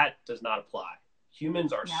that does not apply.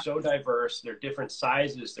 Humans are so diverse. They're different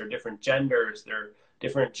sizes. They're different genders. They're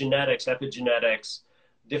different genetics, epigenetics,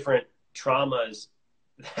 different traumas.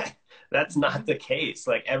 That's not the case.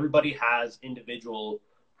 Like, everybody has individual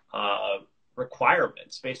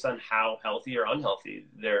requirements based on how healthy or unhealthy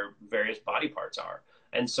their various body parts are.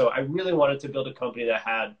 And so I really wanted to build a company that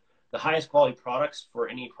had the highest quality products for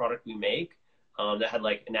any product we make, that had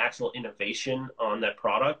like an actual innovation on that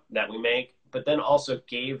product that we make, but then also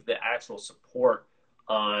gave the actual support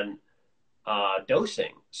on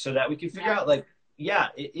dosing, so that we could figure out, like,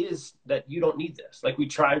 it is that you don't need this. Like, we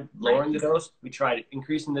tried lowering the dose, we tried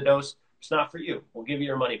increasing the dose. It's not for you. We'll give you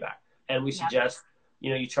your money back. And we suggest,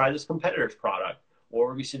 you try this competitor's product,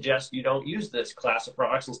 or we suggest you don't use this class of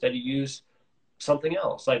products. Instead, you use something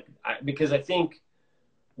else. Because I think,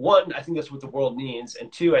 one, I think that's what the world needs.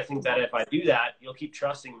 And two, I think that if I do that, you'll keep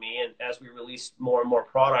trusting me. And as we release more and more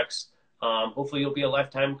products, hopefully you'll be a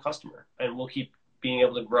lifetime customer, and we'll keep being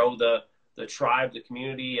able to grow the tribe, the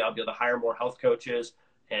community. I'll be able to hire more health coaches,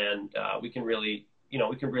 and we can really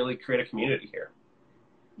create a community here.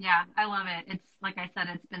 Yeah, I love it. It's, like I said,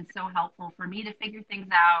 it's been so helpful for me to figure things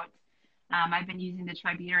out. I've been using the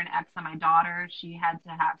Tributyrin X on my daughter. She had to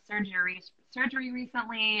have surgery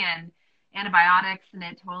recently and antibiotics, and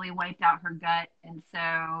it totally wiped out her gut. And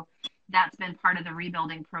so that's been part of the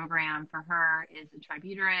rebuilding program for her, is the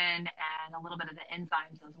Tributyrin and a little bit of the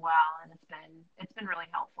enzymes as well. And it's been really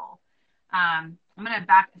helpful. I'm going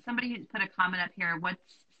to somebody put a comment up here.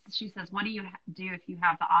 She says, what do you do if you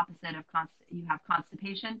have the opposite of you have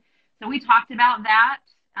constipation? So we talked about that.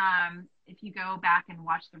 If you go back and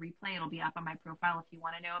watch the replay, it'll be up on my profile if you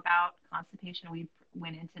want to know about constipation. We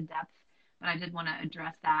went into depth, but I did want to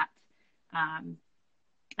address that.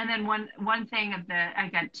 And then one thing I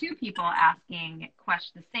got 2 people asking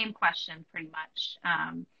the same question pretty much.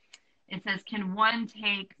 It says, can one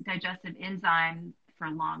take digestive enzyme for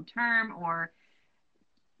long term? Or,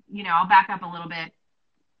 I'll back up a little bit.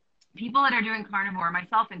 People that are doing carnivore,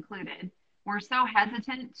 myself included, we're so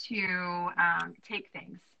hesitant to take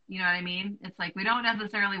things. You know what I mean? It's like, we don't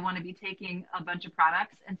necessarily want to be taking a bunch of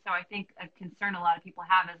products. And so I think a concern a lot of people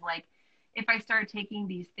have is like, if I start taking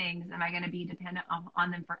these things, am I going to be dependent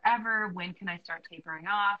on them forever? When can I start tapering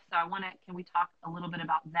off? So can we talk a little bit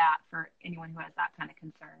about that for anyone who has that kind of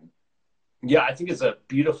concern? Yeah, I think it's a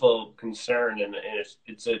beautiful concern, and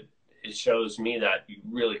it shows me that you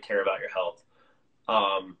really care about your health.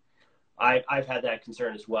 I've had that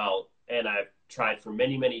concern as well, and I've tried for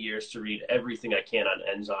many, many years to read everything I can on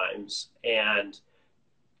enzymes. And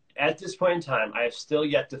at this point in time, I have still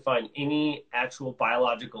yet to find any actual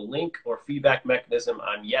biological link or feedback mechanism.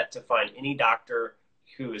 I'm yet to find any doctor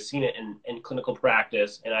who has seen it in clinical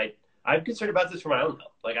practice. And I'm concerned about this for my own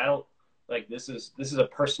health. This is a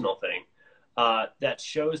personal thing that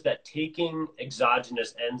shows that taking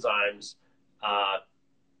exogenous enzymes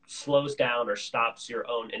slows down or stops your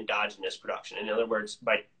own endogenous production. In other words,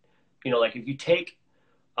 if you take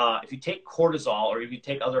cortisol, or if you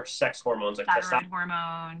take other sex hormones like thyroid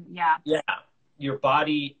hormone, your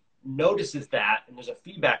body notices that, and there's a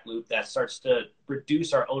feedback loop that starts to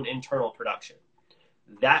reduce our own internal production.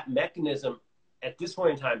 That mechanism at this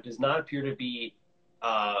point in time does not appear to be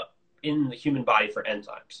in the human body for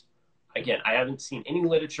enzymes. Again, I haven't seen any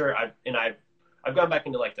literature. I've gone back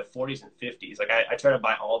into like the 40s and 50s. Like, I try to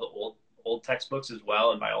buy all the old textbooks as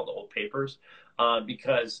well, and buy all the old papers,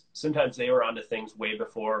 because sometimes they were onto things way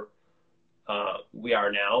before we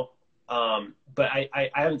are now. But I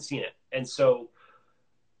haven't seen it. And so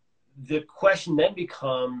the question then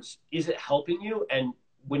becomes, is it helping you? And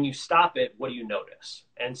when you stop it, what do you notice?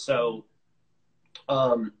 And so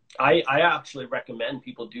I actually recommend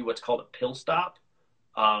people do what's called a pill stop,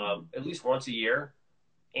 at least once a year.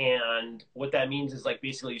 And what that means is, like,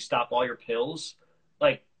 basically you stop all your pills.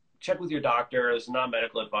 Like, check with your doctor. It's not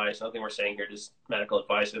medical advice. Nothing we're saying here, just medical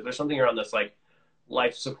advice. If there's something around that's like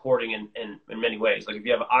life supporting in many ways, like if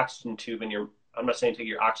you have an oxygen tube I'm not saying take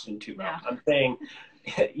your oxygen tube out. I'm saying,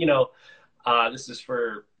 this is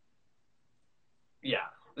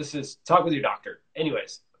this is talk with your doctor.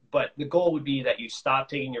 Anyways, but the goal would be that you stop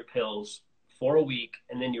taking your pills for a week,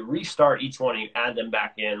 and then you restart each one and you add them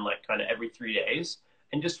back in like kind of every 3 days,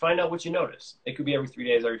 and just find out what you notice. It could be every 3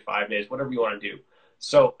 days, every 5 days, whatever you want to do.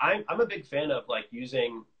 So I'm a big fan of like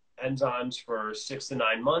using enzymes for 6 to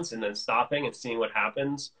 9 months and then stopping and seeing what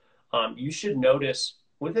happens. You should notice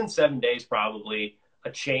within 7 days probably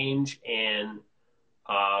a change in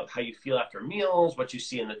how you feel after meals, what you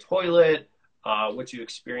see in the toilet, what you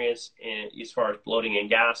experience as far as bloating and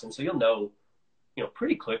gas. And so you'll know,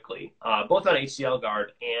 pretty quickly, both on HCL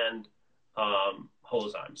Guard and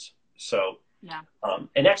Holozymes. So, yeah.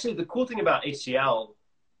 And actually the cool thing about HCL,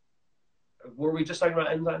 were we just talking about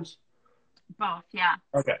enzymes? Both, yeah.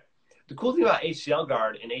 Okay. The cool thing about HCL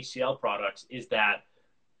Guard and HCL products is that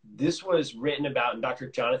this was written about in Dr.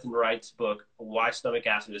 Jonathan Wright's book, Why Stomach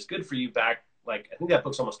Acid is Good for You, back, like, I think that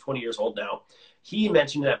book's almost 20 years old now. He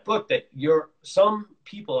mentioned in that book that some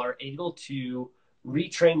people are able to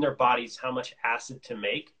retrain their bodies how much acid to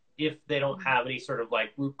make if they don't have any sort of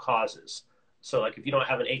like root causes. So like if you don't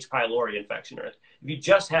have an H. pylori infection, or if you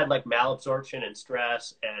just had like malabsorption and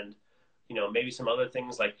stress and, maybe some other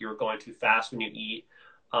things like you're going too fast when you eat,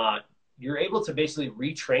 you're able to basically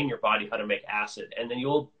retrain your body how to make acid. And then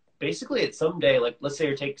you'll basically at someday, like let's say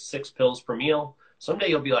you take 6 pills per meal, someday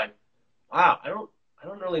you'll be like, wow, I don't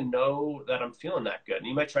really know that I'm feeling that good. And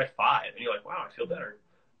you might try 5 and you're like, wow, I feel better.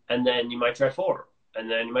 And then you might try 4 and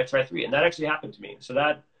then you might try 3. And that actually happened to me. So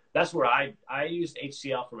that's where I used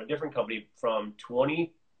HCL from a different company from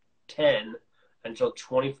 2010 until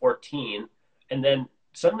 2014. And then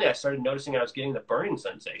suddenly I started noticing I was getting the burning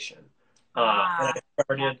sensation.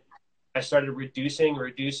 And I started reducing.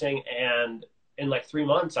 And in like 3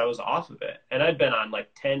 months I was off of it. And I'd been on like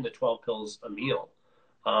 10 to 12 pills a meal.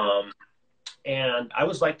 And I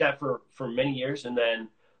was like that for many years. And then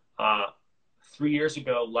 3 years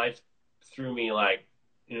ago, life threw me like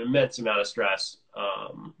an immense amount of stress.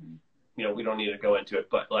 We don't need to go into it,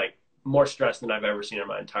 but like more stress than I've ever seen in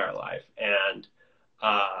my entire life. And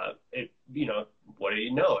what do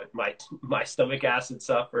you know? My stomach acid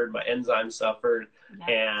suffered, my enzymes suffered,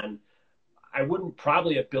 and I wouldn't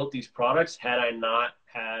probably have built these products had I not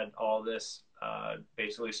had all this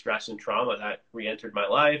basically stress and trauma that re-entered my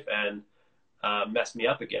life and messed me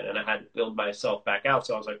up again. And I had to build myself back out.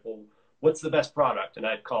 So I was like, well, what's the best product? And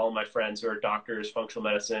I'd call my friends who are doctors, functional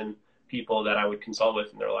medicine people that I would consult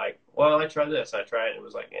with. And they're like, well, I tried this. I tried it. And it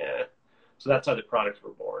was like, eh. So that's how the products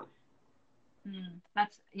were born. And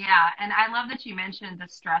I love that you mentioned the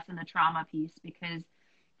stress and the trauma piece, because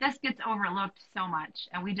this gets overlooked so much.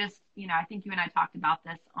 And we just, I think you and I talked about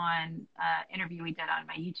this on an interview we did on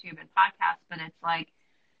my YouTube and podcast, but it's like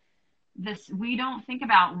we don't think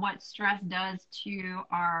about what stress does to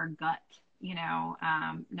our gut.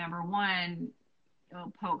 Number one,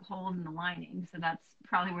 it'll poke holes in the lining. So that's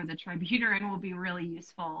probably where the tributyrin will be really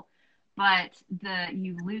useful. But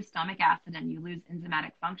you lose stomach acid and you lose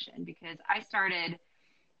enzymatic function, because I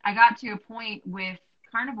got to a point with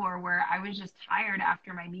carnivore where I was just tired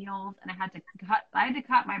after my meals, and I had to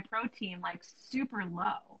cut my protein like super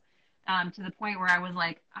low, to the point where I was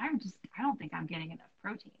like, I don't think I'm getting enough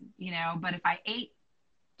protein, but if I ate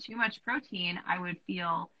too much protein, I would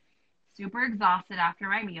feel super exhausted after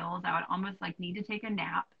my meals. I would almost like need to take a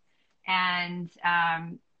nap. And,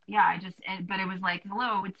 but it was like,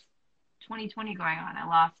 hello, it's 2020 going on. I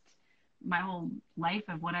lost my whole life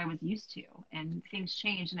of what I was used to, and things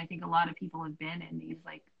changed. And I think a lot of people have been in these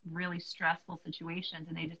like really stressful situations,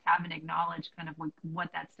 and they just haven't acknowledged kind of what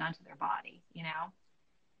that's done to their body,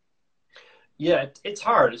 Yeah, it's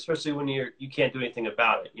hard, especially when you can't do anything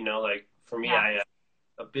about it. Like for me, I had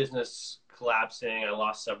a business collapsing. I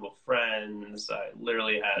lost several friends. I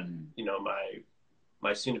literally had,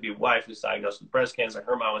 my soon-to-be wife was diagnosed with breast cancer.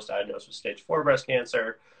 Her mom was diagnosed with stage 4 breast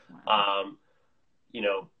cancer. Wow.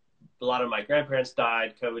 A lot of my grandparents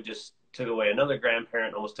died. COVID just took away another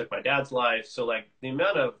grandparent, almost took my dad's life. So like the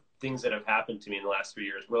amount of things that have happened to me in the last 3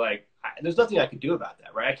 years, were like, there's nothing I could do about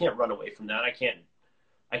that, right? I can't run away from that. I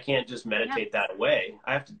can't just meditate that away.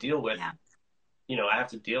 I have to deal with, I have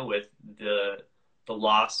to deal with the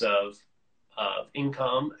loss of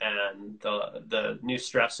income and the new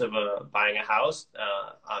stress of buying a house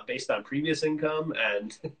based on previous income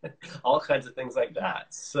and all kinds of things like that.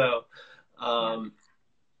 So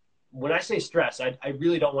when I say stress, I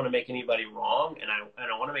really don't want to make anybody wrong. And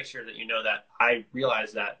I want to make sure that that I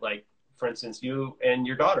realize that, like, for instance, you and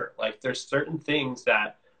your daughter, like there's certain things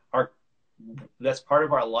that's part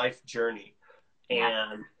of our life journey.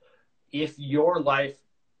 And if your life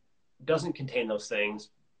doesn't contain those things,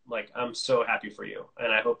 like, I'm so happy for you.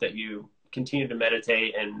 And I hope that you continue to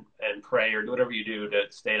meditate and pray or do whatever you do to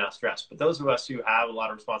stay not stressed. But those of us who have a lot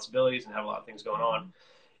of responsibilities and have a lot of things going on,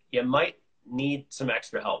 you might need some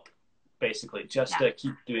extra help, basically, just to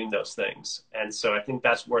keep doing those things. And so I think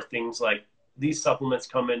that's where things like these supplements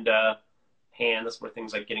come into hand. That's where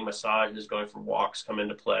things like getting massages, going for walks come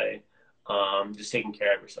into play, just taking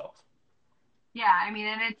care of yourself. Yeah, I mean,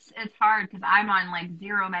 and it's hard because I'm on like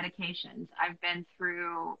 0 medications. I've been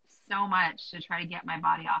through so much to try to get my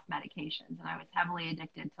body off medications, and I was heavily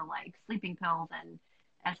addicted to like sleeping pills and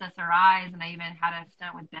SSRIs, and I even had a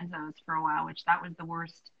stint with benzos for a while, which that was the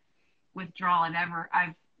worst withdrawal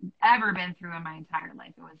I've ever been through in my entire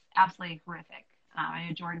life. It was absolutely horrific. I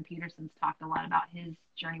know Jordan Peterson's talked a lot about his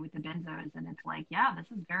journey with the benzos, and it's like, yeah, this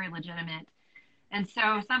is very legitimate. And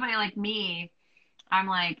so somebody like me, I'm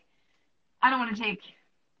like, I don't want to take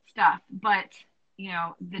stuff, but you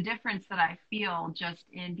know, the difference that I feel just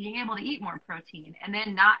in being able to eat more protein and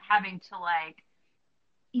then not having to like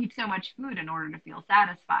eat so much food in order to feel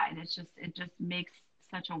satisfied. It just makes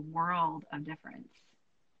such a world of difference.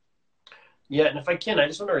 Yeah. And if I can, I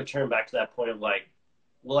just want to return back to that point of like,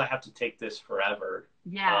 will I have to take this forever?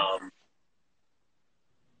 Yeah.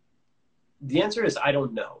 The answer is, I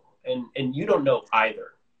don't know. And you don't know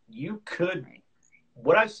either. You could,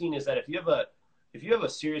 what I've seen is that if you have a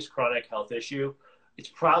serious chronic health issue, it's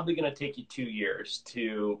probably going to take you 2 years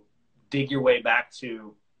to dig your way back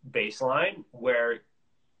to baseline where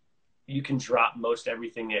you can drop most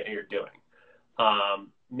everything that you're doing.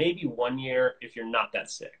 Maybe 1 year if you're not that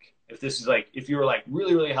sick. If this is like, if you were like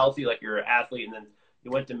really, really healthy, like you're an athlete and then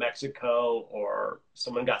you went to Mexico or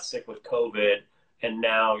someone got sick with COVID and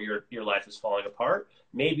now your life is falling apart,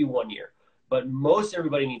 maybe 1 year. But most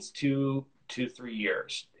everybody needs 2 to 3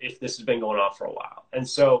 years if this has been going on for a while. And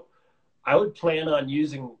so I would plan on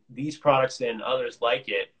using these products and others like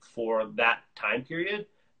it for that time period,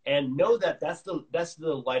 and know that that's the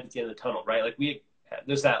light at the end of the tunnel, right? Like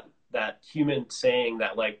there's that human saying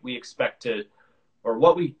that like we expect to, or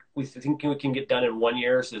what we think we can get done in 1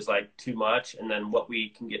 year is like too much. And then what we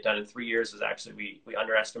can get done in 3 years is actually, we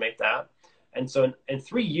underestimate that. And so in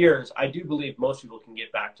 3 years, I do believe most people can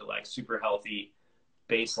get back to like super healthy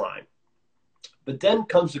baseline. But then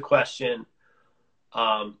comes the question,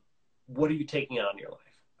 what are you taking on in your life?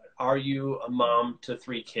 Are you a mom to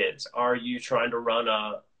 3 kids? Are you trying to run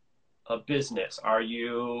a business? Are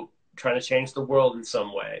you trying to change the world in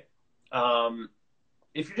some way?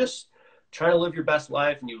 If you're just trying to live your best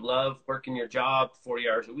life and you love working your job 40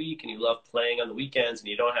 hours a week and you love playing on the weekends and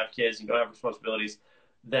you don't have kids and you don't have responsibilities,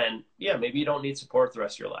 then yeah, maybe you don't need support the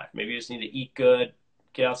rest of your life. Maybe you just need to eat good,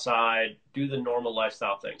 get outside, do the normal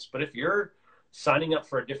lifestyle things. But if you're signing up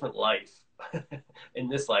for a different life in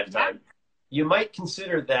this lifetime, you might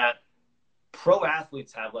consider that pro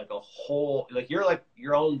athletes have like a whole, like you're like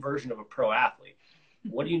your own version of a pro athlete.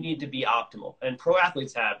 What do you need to be optimal? And pro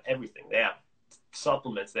athletes have everything. They have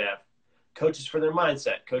supplements. They have coaches for their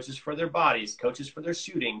mindset, coaches for their bodies, coaches for their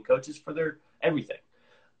shooting, coaches for their everything.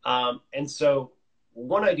 And so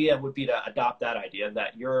one idea would be to adopt that idea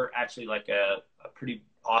that you're actually like a pretty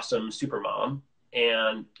awesome super mom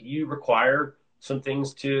and you require some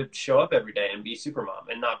things to show up every day and be super mom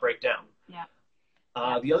and not break down. Yeah.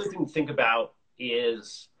 The other thing to think about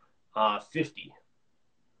is 50,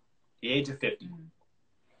 the age of 50.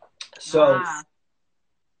 So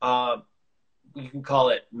you can call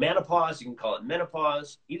it menopause, you can call it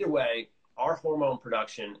menopause. Either way, our hormone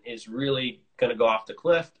production is really going to go off the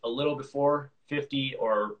cliff a little before 50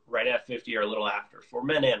 or right at 50 or a little after for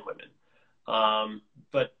men and women.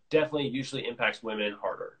 But definitely usually impacts women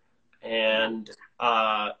harder. And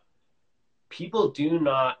people do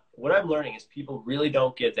not, what I'm learning is people really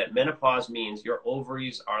don't get that menopause means your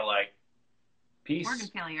ovaries are like, peace. Organ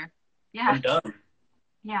failure. Yeah. I'm done.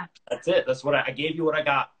 Yeah. That's it. That's what I gave you what I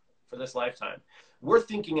got for this lifetime. We're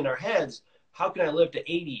thinking in our heads, how can I live to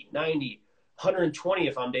 80, 90, 120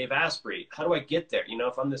 if I'm Dave Asprey? How do I get there? You know,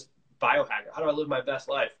 if I'm this biohacker, how do I live my best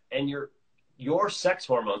life? And your sex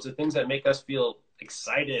hormones, the things that make us feel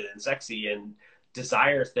excited and sexy and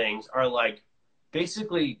desire things, are like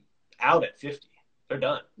basically out at 50. They're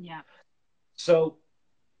done. Yeah. So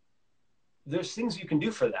there's things you can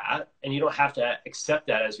do for that, and you don't have to accept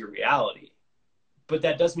that as your reality. But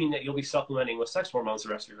that does mean that you'll be supplementing with sex hormones the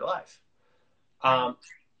rest of your life.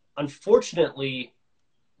 Unfortunately,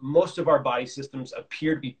 most of our body systems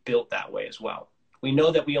appear to be built that way as well. We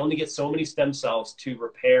know that we only get so many stem cells to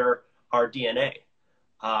repair our DNA.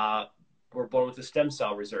 We're born with a stem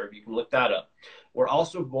cell reserve. You can look that up. We're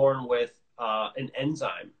also born with an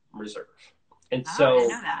enzyme reserve. And so, I know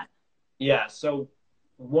that. Yeah. So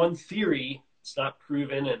one theory it's not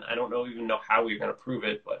proven, and I don't even know how we're going to prove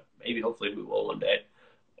it, but maybe hopefully we will one day,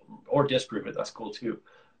 or disprove it. That's cool too.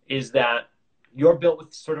 Is that you're built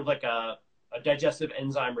with sort of like a digestive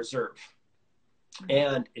enzyme reserve.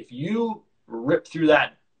 And if you rip through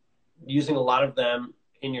that using a lot of them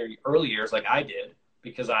in your early years, like I did,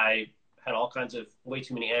 because I had all kinds of way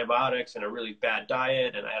too many antibiotics and a really bad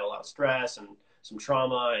diet, and I had a lot of stress and some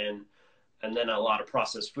trauma, and then a lot of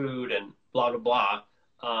processed food and blah, blah, blah.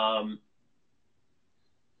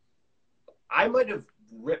 I might have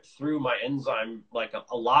ripped through my enzyme like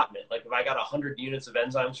allotment. Like if I got 100 units of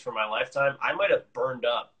enzymes for my lifetime, I might have burned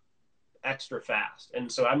up extra fast.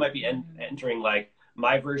 And so I might be entering like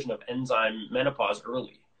my version of enzyme menopause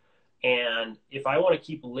early. And if I want to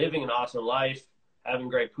keep living an awesome life, having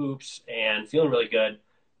great poops and feeling really good,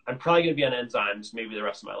 I'm probably going to be on enzymes maybe the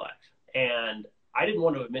rest of my life. And I didn't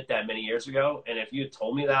want to admit that many years ago. And if you had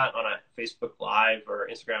told me that on a Facebook Live or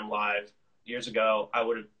Instagram Live years ago, I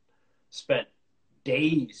would have spent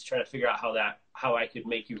days trying to figure out how I could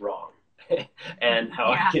make you wrong and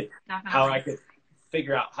how I could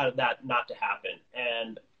figure out how that not to happen.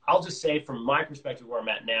 And I'll just say from my perspective where I'm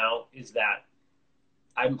at now is that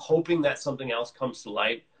I'm hoping that something else comes to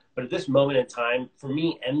light. But at this moment in time, for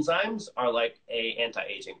me, enzymes are like a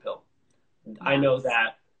anti-aging pill. Yeah. I know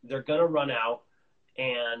that they're going to run out,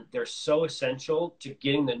 and they're so essential to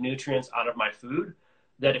getting the nutrients out of my food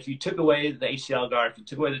that if you took away the HCl guard, if you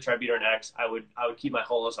took away the Tributyrin X, I would keep my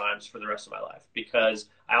whole enzymes for the rest of my life, because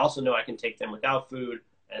I also know I can take them without food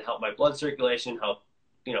and help my blood circulation, help,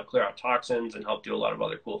 clear out toxins, and help do a lot of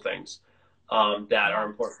other cool things that are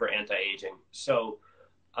important for anti-aging. So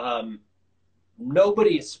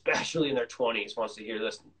nobody, especially in their 20s, wants to hear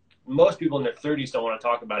this. Most people in their 30s don't want to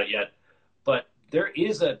talk about it yet, but there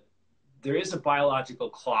is a biological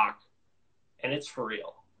clock, and it's for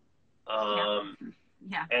real.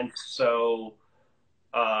 And so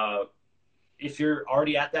if you're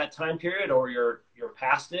already at that time period or you're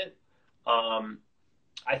past it,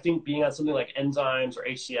 I think being on something like enzymes or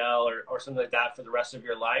HCl or something like that for the rest of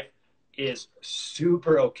your life is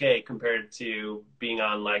super okay compared to being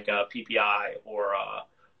on like a PPI or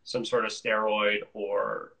some sort of steroid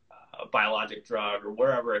or a biologic drug or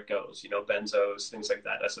wherever it goes, benzos, things like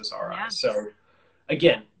that, SSRI. Yeah. So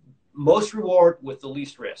again, most reward with the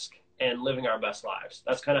least risk and living our best lives.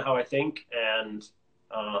 That's kind of how I think. And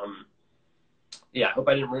I hope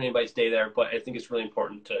I didn't ruin anybody's day there, but I think it's really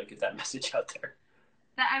important to get that message out there.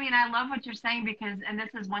 I mean, I love what you're saying because, and this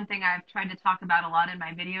is one thing I've tried to talk about a lot in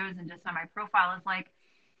my videos and just on my profile, is like,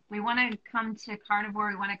 we want to come to carnivore,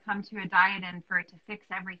 we want to come to a diet and for it to fix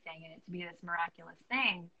everything and it to be this miraculous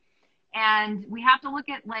thing. And we have to look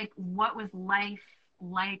at like, what was life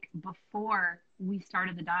like before we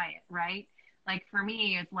started the diet, right? Like for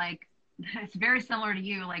me, it's like, it's very similar to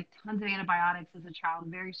you, like tons of antibiotics as a child,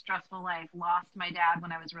 very stressful life, lost my dad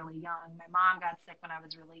when I was really young. My mom got sick when I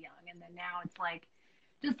was really young. And then now it's like,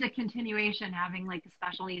 just a continuation, having like a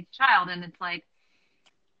special needs child. And it's like,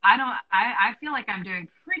 I feel like I'm doing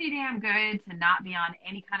pretty damn good to not be on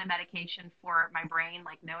any kind of medication for my brain,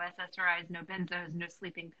 like no SSRIs, no benzos, no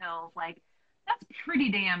sleeping pills. Like that's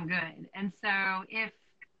pretty damn good. And so if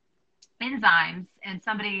enzymes, and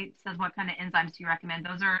somebody says, what kind of enzymes do you recommend?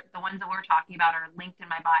 Those are the ones that we're talking about are linked in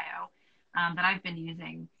my bio that I've been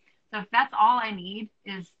using. So if that's all I need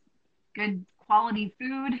is good quality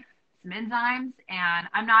food, some enzymes, and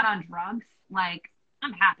I'm not on drugs, like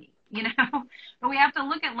I'm happy, but we have to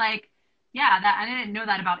look at like, that I didn't know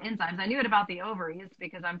that about enzymes. I knew it about the ovaries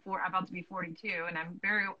because I'm about to be 42 and I'm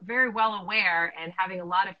very, very well aware and having a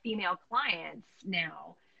lot of female clients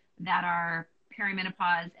now that are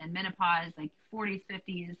perimenopause and menopause, like 40s,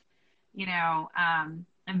 50s,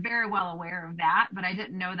 I'm very well aware of that, but I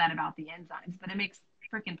didn't know that about the enzymes, but it makes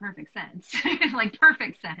freaking perfect sense. Like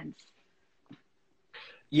perfect sense.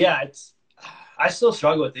 Yeah, I still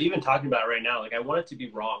struggle with it, even talking about it right now. Like, I want it to be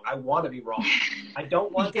wrong. I want to be wrong. I don't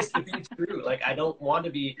want this to be true. Like, I don't want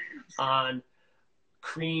to be on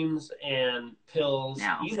creams and pills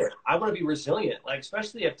either. I want to be resilient, like,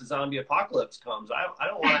 especially if the zombie apocalypse comes. I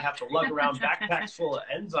don't want to have to lug around backpacks full of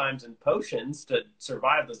enzymes and potions to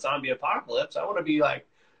survive the zombie apocalypse. I want to be like,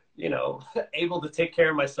 able to take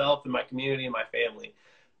care of myself and my community and my family.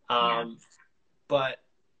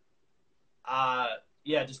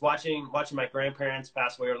 Just watching my grandparents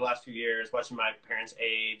pass away over the last few years, watching my parents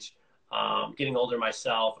age, getting older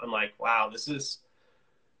myself. I'm like, wow, this is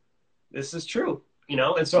true,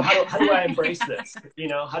 And so how do I embrace this?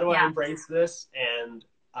 How do I embrace this? And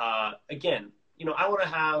again, I want to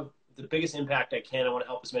have the biggest impact I can. I want to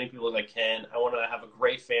help as many people as I can. I want to have a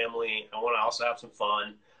great family. I want to also have some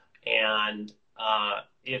fun. And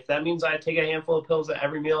If that means I take a handful of pills at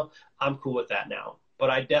every meal, I'm cool with that now. But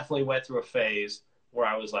I definitely went through a phase where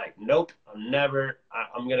I was like, nope, I'm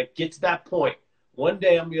going to get to that point. One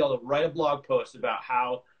day I'm going to be able to write a blog post about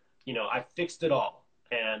how, I fixed it all.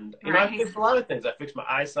 And, I fixed a lot of things. I fixed my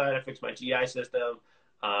eyesight. I fixed my GI system,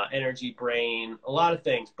 energy, brain, a lot of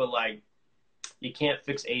things. But, like, you can't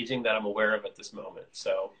fix aging that I'm aware of at this moment.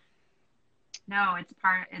 So. No, it's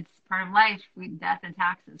part of life. Death and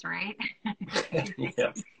taxes, right?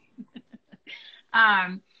 Yeah.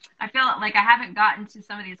 I feel like I haven't gotten to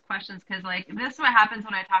some of these questions because, like, this is what happens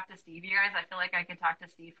when I talk to Steve, you guys. I feel like I could talk to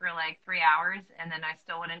Steve for like 3 hours and then I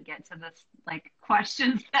still wouldn't get to this, like,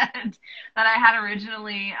 questions that I had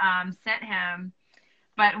originally sent him.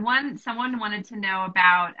 But someone wanted to know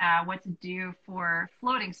about what to do for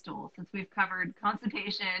floating stools. Since we've covered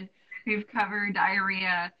constipation, we've covered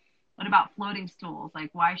diarrhea. What about floating stools?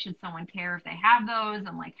 Like, why should someone care if they have those?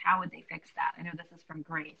 And, like, how would they fix that? I know this is from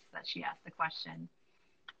Grace that she asked the question.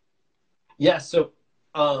 Yeah. So,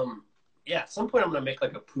 at some point I'm going to make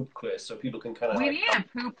like a poop quiz so people can kind of. We need a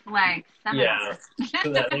poop like seminar. Yeah.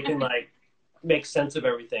 So that they can like make sense of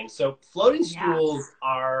everything. So floating stools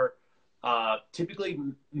are typically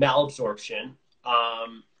malabsorption.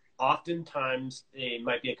 Oftentimes they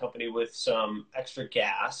might be accompanied with some extra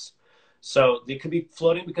gas. So they could be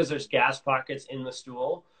floating because there's gas pockets in the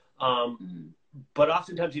stool. But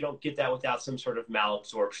oftentimes you don't get that without some sort of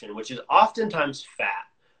malabsorption, which is oftentimes fat.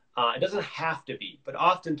 It doesn't have to be, but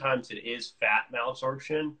oftentimes it is fat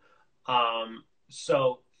malabsorption.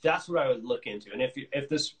 So that's what I would look into. And if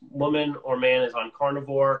this woman or man is on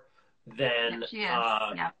carnivore, then she is.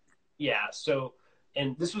 Yeah. So,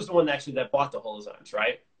 and this was the one actually that bought the Holozymes,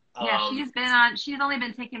 right? Yeah, she's only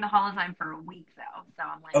been taking the Holozyme for a week though. So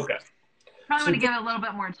I'm like, okay. Probably want to give it a little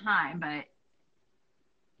bit more time, but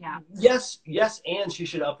yeah. Yes, and she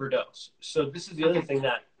should up her dose. So this is the other thing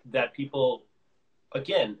that people,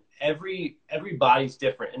 again, every body's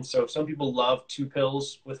different. And so some people love 2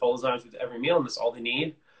 pills with Holozymes with every meal, and that's all they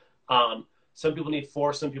need. Some people need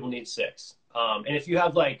 4, some people need 6. And if you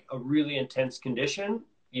have like a really intense condition,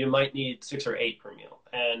 you might need 6 or 8 per meal.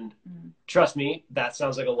 And trust me, that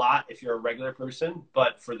sounds like a lot if you're a regular person,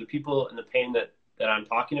 but for the people in the pain that I'm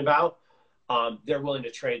talking about, they're willing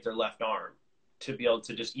to trade their left arm to be able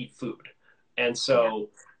to just eat food. And so,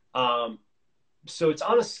 so it's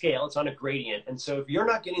on a scale, it's on a gradient. And so if you're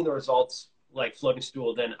not getting the results like floating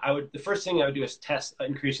stool, then the first thing I would do is test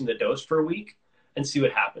increasing the dose for a week and see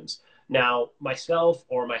what happens. Now, myself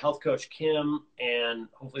or my health coach, Kim, and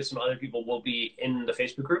hopefully some other people will be in the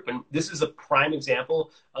Facebook group. And this is a prime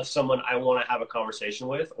example of someone I want to have a conversation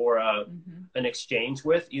with or an exchange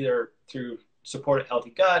with, either through Support at Healthy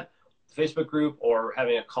Gut, the Facebook group, or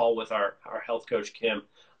having a call with our health coach, Kim,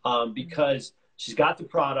 because she's got the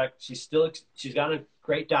product. She's got a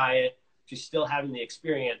great diet. She's still having the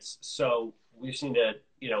experience. So we just need to,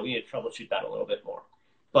 we need to troubleshoot that a little bit more.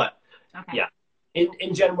 But yeah,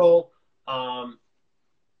 in general,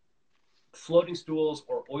 floating stools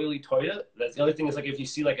or oily toilet. That's the other thing is like if you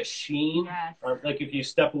see like a sheen, or like if you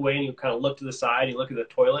step away and you kind of look to the side, you look at the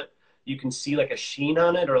toilet, you can see like a sheen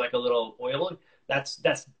on it or like a little oil. That's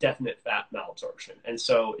definite fat malabsorption. And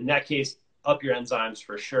so in that case, up your enzymes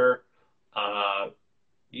for sure.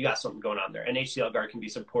 You got something going on there. And HCL Guard can be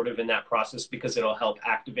supportive in that process because it'll help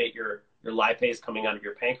activate your lipase coming out of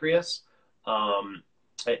your pancreas. I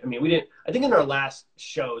think in our last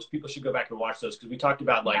shows, people should go back and watch those because we talked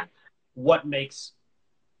about what makes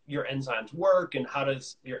your enzymes work and how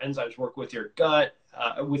does your enzymes work with your gut,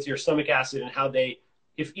 with your stomach acid, and how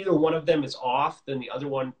if either one of them is off, then the other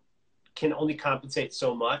one can only compensate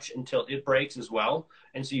so much until it breaks as well.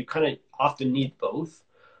 And so you kind of often need both.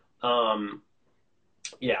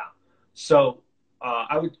 So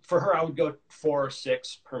I would go 4 or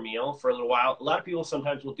 6 per meal for a little while. A lot of people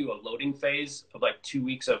sometimes will do a loading phase of like 2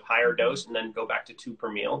 weeks of higher dose and then go back to 2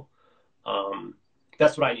 per meal.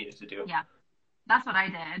 That's what I needed to do. Yeah, that's what I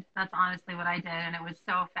did. That's honestly what I did. And it was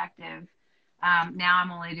so effective. Now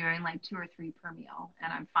I'm only doing like 2 or 3 per meal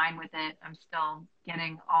and I'm fine with it. I'm still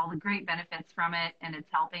getting all the great benefits from it and it's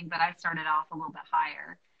helping, but I started off a little bit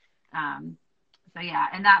higher. So yeah,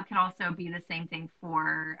 and that could also be the same thing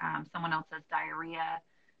for someone else has diarrhea.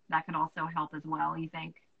 That could also help as well, you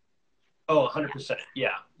think? Oh, 100%.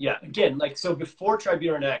 Yeah. Again, like, so before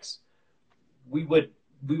Tributrin X, we would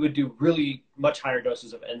do really much higher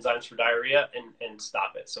doses of enzymes for diarrhea and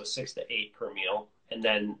stop it. So 6 to 8 per meal. And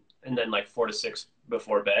then like 4 to 6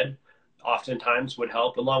 before bed oftentimes would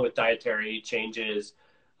help, along with dietary changes.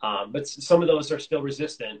 But some of those are still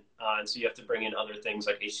resistant. And so you have to bring in other things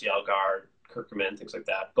like HCL Guard, curcumin, things like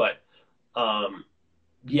that. But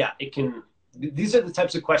it can these are the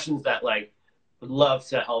types of questions that like would love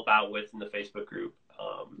to help out with in the Facebook group,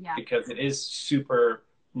 because it is super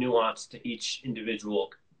nuanced to each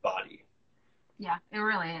individual body. Yeah, it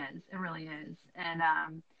really is. It really is. And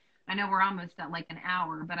I know we're almost at like an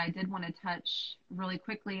hour, but I did want to touch really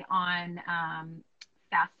quickly on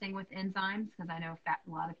fasting with enzymes, because I know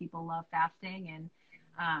a lot of people love fasting.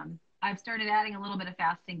 And I've started adding a little bit of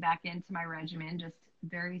fasting back into my regimen, just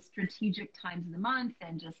very strategic times of the month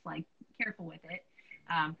and just like careful with it,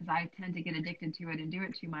 because I tend to get addicted to it and do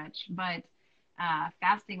it too much. But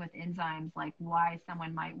fasting with enzymes, like why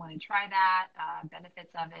someone might want to try that, benefits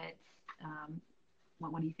of it.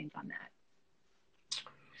 What do you think on that?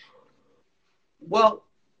 Well,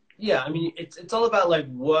 yeah, I mean, it's all about like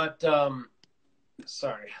what,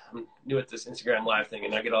 sorry, I'm new at this Instagram live thing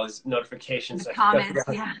and I get all these notifications. The comments,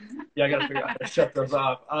 yeah. Yeah, I got to figure out how to shut those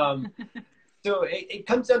off. So it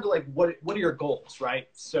comes down to like, what are your goals, right?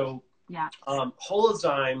 So yeah.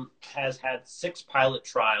 Holozyme has had 6 pilot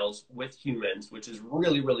trials with humans, which is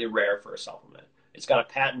really, really rare for a supplement. It's got a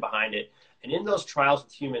patent behind it. And in those trials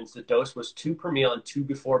with humans, the dose was 2 per meal and 2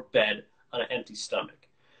 before bed on an empty stomach.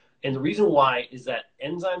 And the reason why is that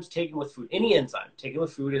enzymes taken with food, any enzyme taken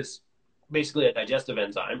with food is basically a digestive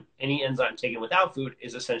enzyme. Any enzyme taken without food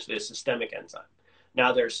is essentially a systemic enzyme.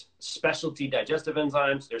 Now there's specialty digestive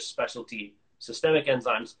enzymes, there's specialty systemic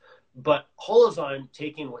enzymes, but Holozyme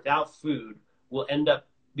taken without food will end up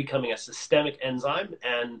becoming a systemic enzyme.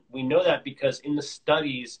 And we know that because in the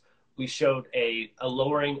studies, we showed a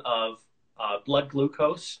lowering of blood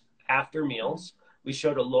glucose after meals. We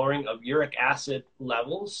showed a lowering of uric acid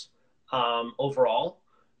levels overall.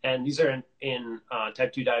 And these are in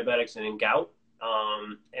type 2 diabetics and in gout.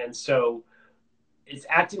 And so it's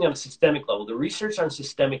acting on a systemic level. The research on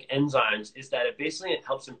systemic enzymes is that it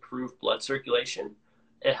helps improve blood circulation.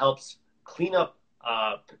 It helps clean up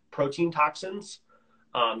protein toxins.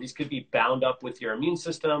 These could be bound up with your immune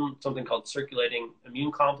system, something called circulating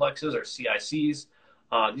immune complexes or CICs.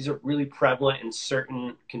 These are really prevalent in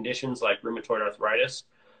certain conditions like rheumatoid arthritis.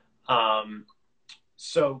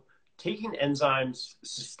 So taking enzymes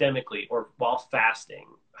systemically or while fasting,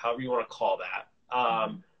 however you want to call that,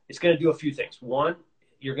 it's going to do a few things. One,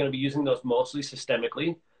 you're going to be using those mostly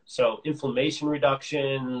systemically. So inflammation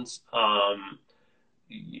reductions,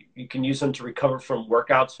 you can use them to recover from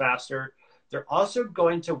workouts faster. They're also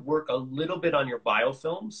going to work a little bit on your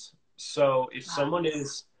biofilms. So if someone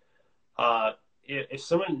is, if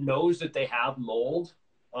someone knows that they have mold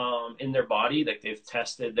in their body, like they've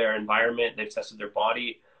tested their environment, they've tested their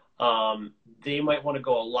body, they might want to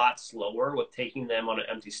go a lot slower with taking them on an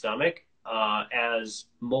empty stomach, as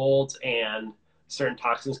molds and certain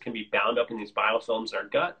toxins can be bound up in these biofilms in our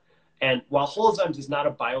gut. And while Holozymes is not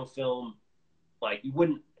a biofilm, like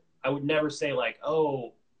I would never say like,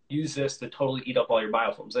 oh, use this to totally eat up all your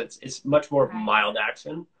biofilms. It's much more of a mild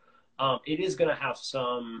action. It is going to have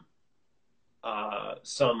some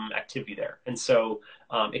activity there. And so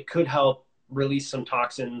it could help release some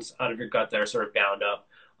toxins out of your gut that are sort of bound up.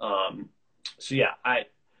 So yeah,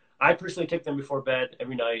 I personally take them before bed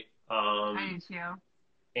every night. I do too.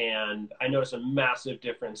 And I notice a massive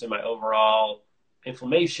difference in my overall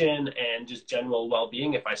inflammation and just general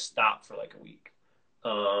well-being if I stop for like a week.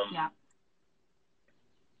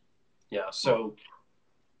 Yeah. So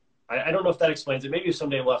I don't know if that explains it. Maybe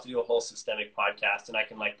someday we'll have to do a whole systemic podcast and I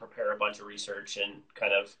can like prepare a bunch of research and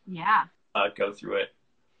kind of go through it.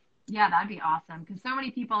 Yeah, that'd be awesome. Because so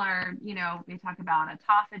many people are, they talk about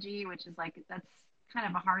autophagy, which is like, that's kind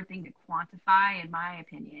of a hard thing to quantify, in my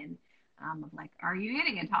opinion. Of like, are you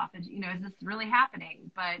getting autophagy? Is this really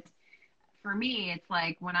happening? But for me, it's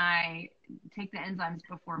like when I take the enzymes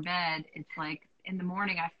before bed, it's like in the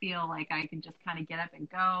morning, I feel like I can just kind of get up and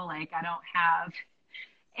go. Like I don't have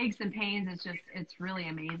aches and pains. It's really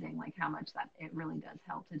amazing, like how much that it really does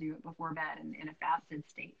help to do it before bed and in a fasted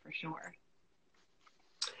state for sure.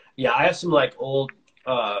 Yeah, I have some like old,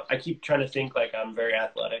 I keep trying to think like I'm very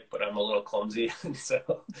athletic, but I'm a little clumsy. And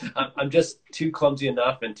so I'm just too clumsy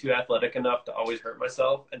enough and too athletic enough to always hurt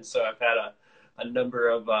myself. And so I've had a number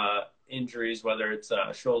of injuries, whether it's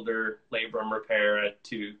shoulder labrum repair,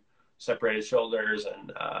 2 separated shoulders,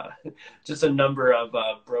 and just a number of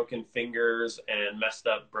broken fingers and messed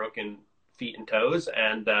up broken feet and toes.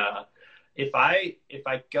 And if I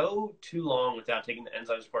go too long without taking the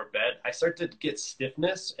enzymes before bed, I start to get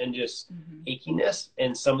stiffness and just achiness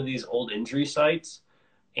in some of these old injury sites.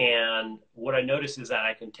 And what I notice is that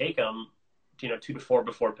I can take them, 2 to 4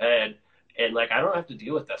 before bed, and like I don't have to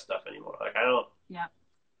deal with that stuff anymore. Like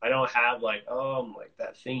I don't have like, oh, like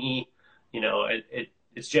that thingy,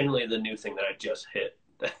 it's generally the new thing that I just hit.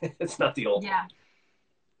 It's not the old one.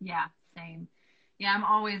 Yeah, same. Yeah, I'm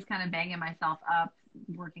always kind of banging myself up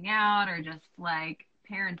working out or just like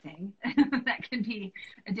parenting. That can be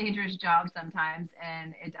a dangerous job sometimes,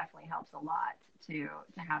 and it definitely helps a lot to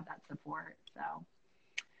have that support. So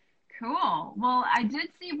cool. Well, I did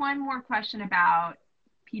see one more question about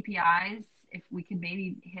PPIs. If we could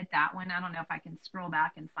maybe hit that one. I don't know if I can scroll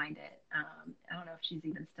back and find it. I don't know if she's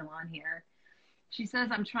even still on here. She says,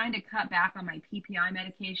 I'm trying to cut back on my PPI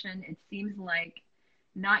medication. It seems like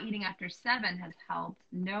not eating after 7 has helped.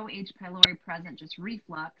 No H. pylori present, just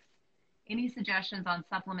reflux. Any suggestions on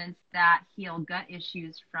supplements that heal gut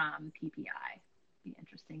issues from PPI? Be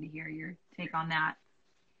interesting to hear your take on that.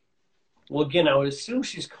 Well, again, I would assume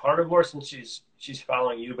she's carnivore since she's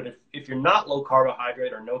following you. But if you're not low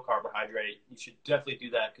carbohydrate or no carbohydrate, you should definitely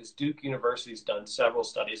do that because Duke University's done several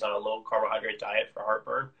studies on a low carbohydrate diet for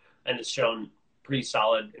heartburn, and it's shown pretty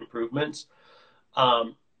solid improvements.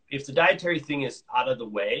 If the dietary thing is out of the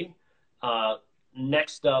way,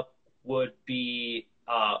 next up would be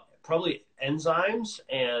probably enzymes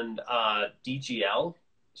and DGL.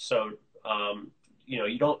 So,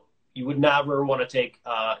 you would never want to take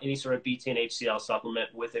any sort of BT and HCl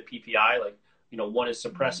supplement with a PPI. Like, one is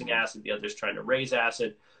suppressing acid, the other is trying to raise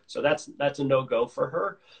acid. So that's a no-go for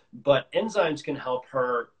her. But enzymes can help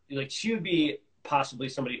her. Like, she would be possibly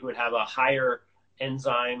somebody who would have a higher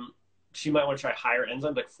enzyme. She might want to try higher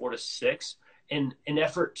enzymes, like 4 to 6, in an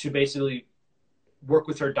effort to basically work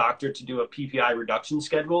with her doctor to do a PPI reduction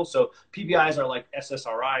schedule. So PPIs are like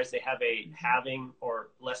SSRIs. They have a halving or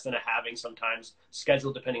less than a halving sometimes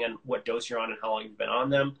schedule, depending on what dose you're on and how long you've been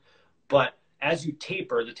on them. But as you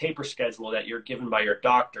taper, the taper schedule that you're given by your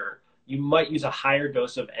doctor, you might use a higher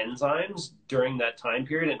dose of enzymes during that time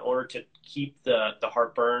period in order to keep the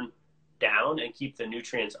heartburn down and keep the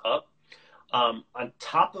nutrients up. On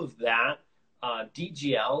top of that,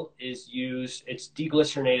 DGL is used, it's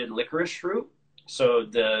deglycerinated licorice root. So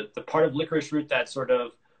the part of licorice root that sort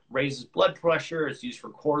of raises blood pressure is used for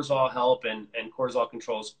cortisol help, and cortisol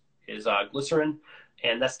controls is glycerin,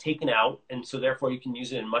 and that's taken out. And so therefore you can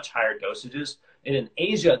use it in much higher dosages. And in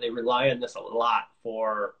Asia, they rely on this a lot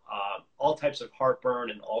for all types of heartburn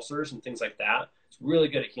and ulcers and things like that. It's really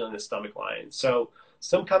good at healing the stomach lining. So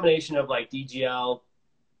some combination of like DGL,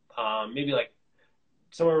 maybe like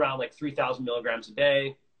somewhere around like 3,000 milligrams a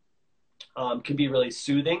day, can be really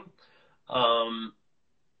soothing.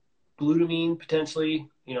 Glutamine potentially,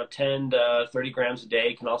 10 to 30 grams a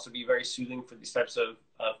day can also be very soothing for these types of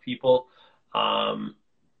people.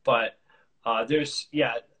 But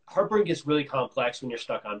heartburn gets really complex when you're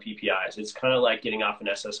stuck on PPIs. It's kind of like getting off an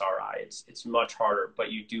SSRI. It's much harder,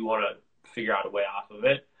 but you do want to figure out a way off of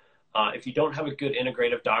it. If you don't have a good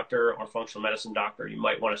integrative doctor or functional medicine doctor, you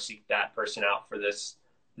might want to seek that person out for this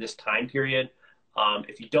time period.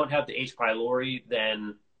 If you don't have the H. pylori,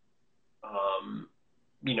 then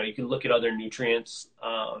you can look at other nutrients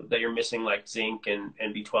that you're missing, like zinc and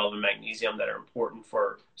B12 and magnesium, that are important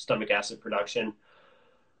for stomach acid production.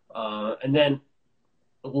 And then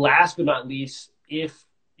last but not least, if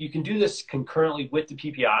you can do this concurrently with the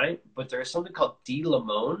PPI, but there's something called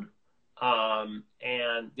D-limone.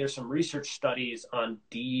 And there's some research studies on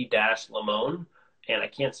D-limone, and I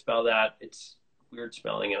can't spell that. It's weird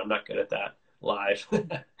spelling, and I'm not good at that live.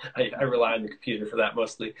 I rely on the computer for that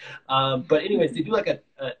mostly. But anyways, they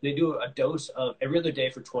do a dose of every other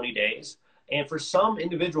day for 20 days. And for some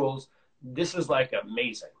individuals, this is like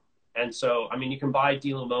amazing. And so, you can buy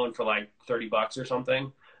D-limone for like $30 or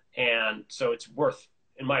something. And so it's worth,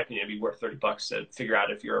 in my opinion, it'd be worth $30 to figure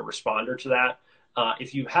out if you're a responder to that.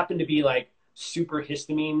 If you happen to be like super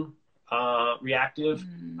histamine reactive,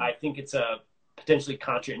 I think it's a potentially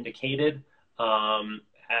contraindicated,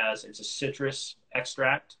 as it's a citrus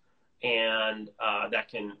extract, and that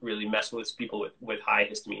can really mess with people with high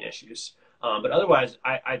histamine issues. But otherwise,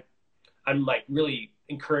 I'm like really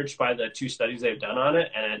encouraged by the 2 studies they've done on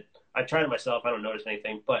it, and I tried it myself. I don't notice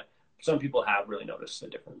anything, but some people have really noticed a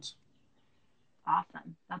difference.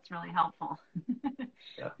 Awesome. That's really helpful.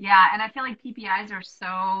 Yeah. Yeah. And I feel like PPIs are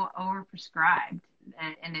so overprescribed,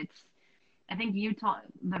 and I think you told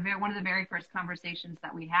one of the very first conversations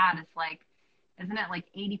that we had is like, isn't it like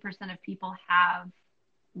 80% of people have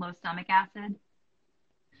low stomach acid?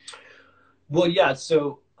 Well, yeah.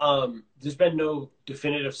 So there's been no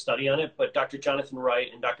definitive study on it, but Dr. Jonathan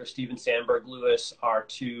Wright and Dr. Steven Sandberg Lewis are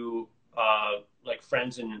 2 like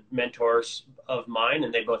friends and mentors of mine,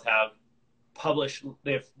 and they both have published.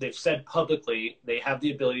 They've said publicly they have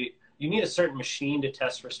the ability. You need a certain machine to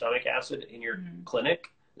test for stomach acid in your clinic.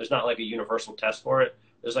 There's not like a universal test for it.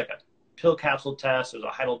 There's like a pill capsule test. There's a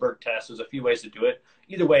Heidelberg test. There's a few ways to do it.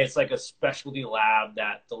 Either way, it's like a specialty lab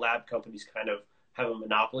that the lab companies kind of have a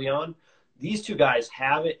monopoly on. These two guys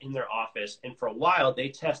have it in their office, and for a while they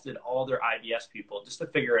tested all their IBS people just to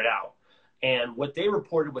figure it out. And what they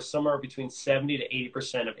reported was somewhere between 70 to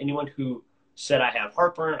 80% of anyone who said, I have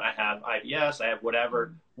heartburn, I have IBS, I have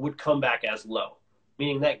whatever, would come back as low.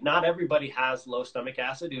 Meaning that not everybody has low stomach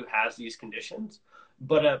acid who has these conditions,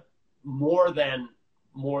 but more than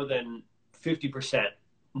 50%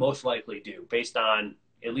 most likely do, based on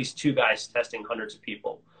at least two guys testing hundreds of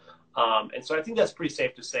people. And so I think that's pretty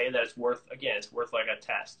safe to say that it's worth like a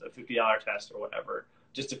test, a $50 test or whatever,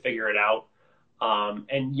 just to figure it out.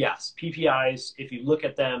 And yes, PPIs, if you look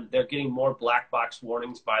at them, they're getting more black box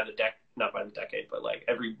warnings not by the decade, but like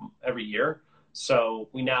every year. So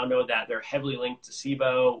we now know that they're heavily linked to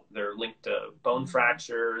SIBO. They're linked to bone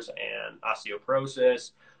fractures and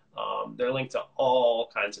osteoporosis. They're linked to all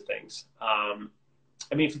kinds of things. I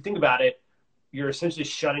mean, if you think about it, you're essentially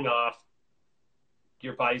shutting off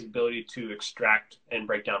your body's ability to extract and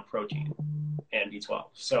break down protein and B12.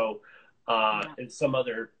 So, and some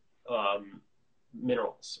other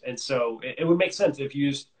minerals. And so it would make sense if you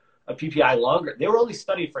used a PPI longer. They were only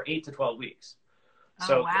studied for 8 to 12 weeks.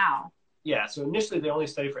 So, wow. Yeah. So initially they only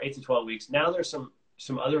studied for 8 to 12 weeks. Now there's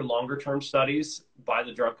some other longer term studies by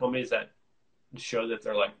the drug companies that show that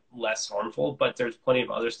they're like less harmful, but there's plenty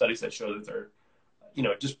of other studies that show that they're,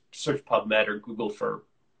 just search PubMed or Google for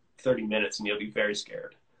 30 minutes and you'll be very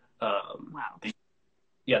scared. Wow.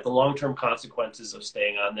 The long-term consequences of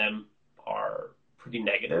staying on them are pretty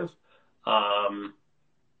negative.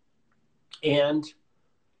 And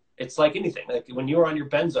it's like anything, like when you were on your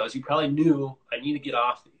benzos, you probably knew I need to get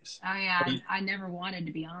off these. Oh yeah. I never wanted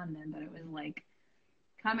to be on them, but it was like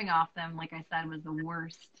coming off them, like I said, was the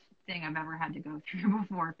worst thing I've ever had to go through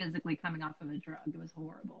before, physically coming off of a drug. It was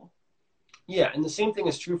horrible. Yeah. And the same thing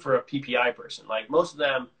is true for a PPI person. Like most of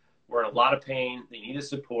them were in a lot of pain. They needed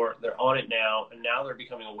support. They're on it now. And now they're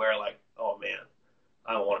becoming aware like, oh man,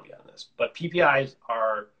 I don't want to be on this. But PPIs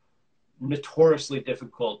are notoriously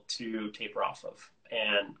difficult to taper off of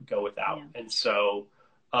and go without. Yeah. And so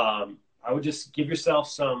I would just give yourself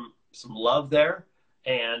some love there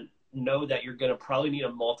and know that you're going to probably need a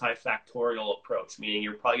multifactorial approach, meaning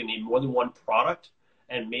you're probably going to need more than one product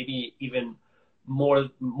and maybe even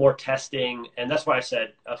more testing. And that's why I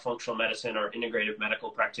said a functional medicine or integrative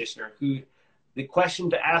medical practitioner, who the question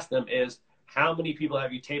to ask them is, how many people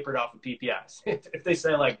have you tapered off of PPIs? If they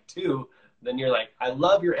say like 2, then you're like, I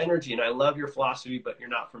love your energy and I love your philosophy, but you're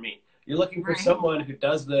not for me. You're looking for someone who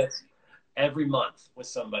does this every month with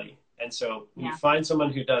somebody. And so when you find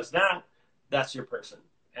someone who does that, that's your person.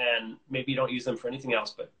 And maybe you don't use them for anything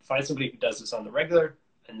else, but find somebody who does this on the regular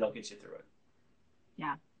and they'll get you through it.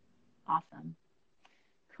 Yeah. Awesome.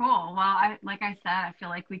 Cool. Well, like I said, I feel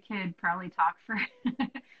like we could probably talk for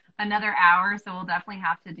another hour, so we'll definitely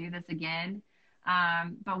have to do this again.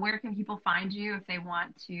 But where can people find you if they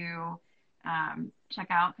want to check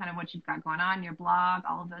out kind of what you've got going on, your blog,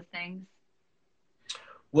 all of those things?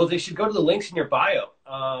 Well, they should go to the links in your bio.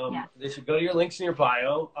 Yes. They should go to your links in your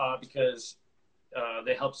bio because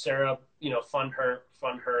they help Sarah, fund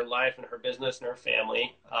her life and her business and her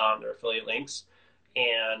family, their affiliate links.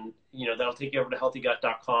 And, that'll take you over to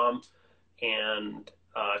healthygut.com. And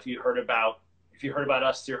if you heard about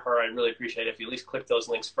us through her, I'd really appreciate it if you at least click those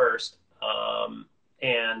links first.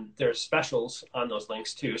 And there's specials on those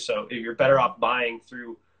links too. So if you're better off buying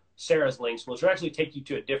through Sarah's links, which will actually take you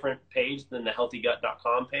to a different page than the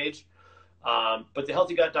healthygut.com page. But the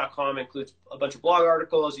healthygut.com includes a bunch of blog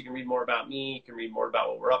articles. You can read more about me. You can read more about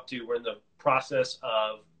what we're up to. We're in the process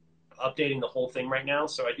of updating the whole thing right now.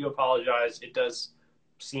 So I do apologize. It does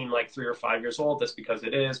seem like 3 or 5 years old. That's because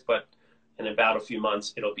it is, but in about a few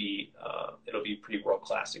months, it'll be pretty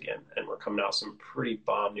world-class again. And we're coming out with some pretty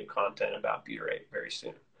bomb new content about butyrate very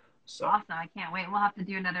soon. So awesome. I can't wait. We'll have to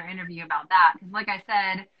do another interview about that. Because like I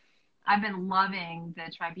said, I've been loving the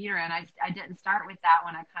tributyrin. I didn't start with that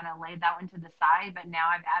one. I kind of laid that one to the side, but now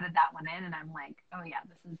I've added that one in and I'm like, oh yeah,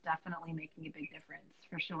 this is definitely making a big difference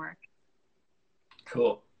for sure.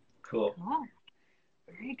 Cool.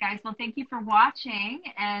 All right, guys. Well, thank you for watching,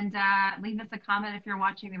 and leave us a comment if you're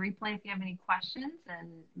watching the replay if you have any questions, and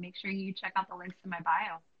make sure you check out the links in my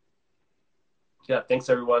bio. Yeah. Thanks,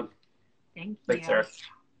 everyone. Thank you. Thanks, Sarah.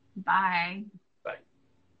 Bye. Bye.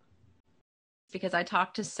 Because I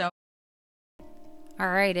talked to so. All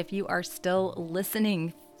right. If you are still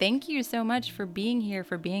listening, thank you so much for being here,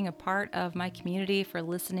 for being a part of my community, for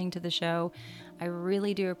listening to the show. I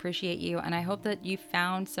really do appreciate you, and I hope that you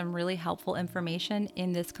found some really helpful information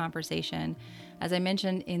in this conversation. As I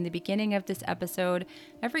mentioned in the beginning of this episode,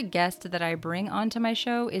 every guest that I bring onto my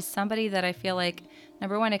show is somebody that I feel like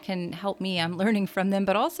number one, it can help me. I'm learning from them,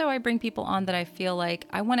 but also I bring people on that I feel like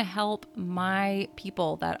I want to help my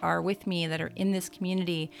people that are with me, that are in this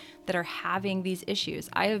community, that are having these issues.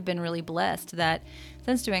 I have been really blessed that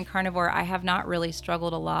since doing carnivore, I have not really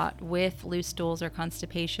struggled a lot with loose stools or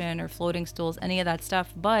constipation or floating stools, any of that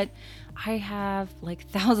stuff. But I have like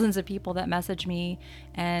thousands of people that message me,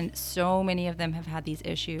 and so many of them have had these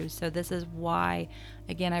issues. So this is why,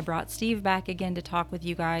 again, I brought Steve back again to talk with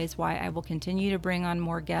you guys, why I will continue to bring on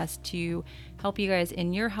more guests to help you guys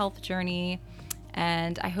in your health journey.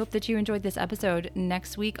 And I hope that you enjoyed this episode.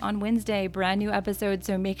 Next week on Wednesday, brand new episode.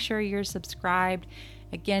 So make sure you're subscribed.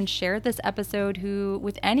 Again, share this episode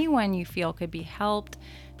with anyone you feel could be helped.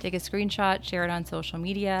 Take a screenshot, share it on social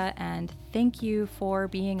media, and thank you for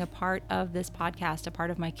being a part of this podcast, a part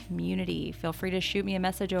of my community. Feel free to shoot me a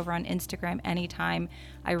message over on Instagram anytime.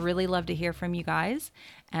 I really love to hear from you guys,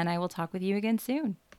 and I will talk with you again soon.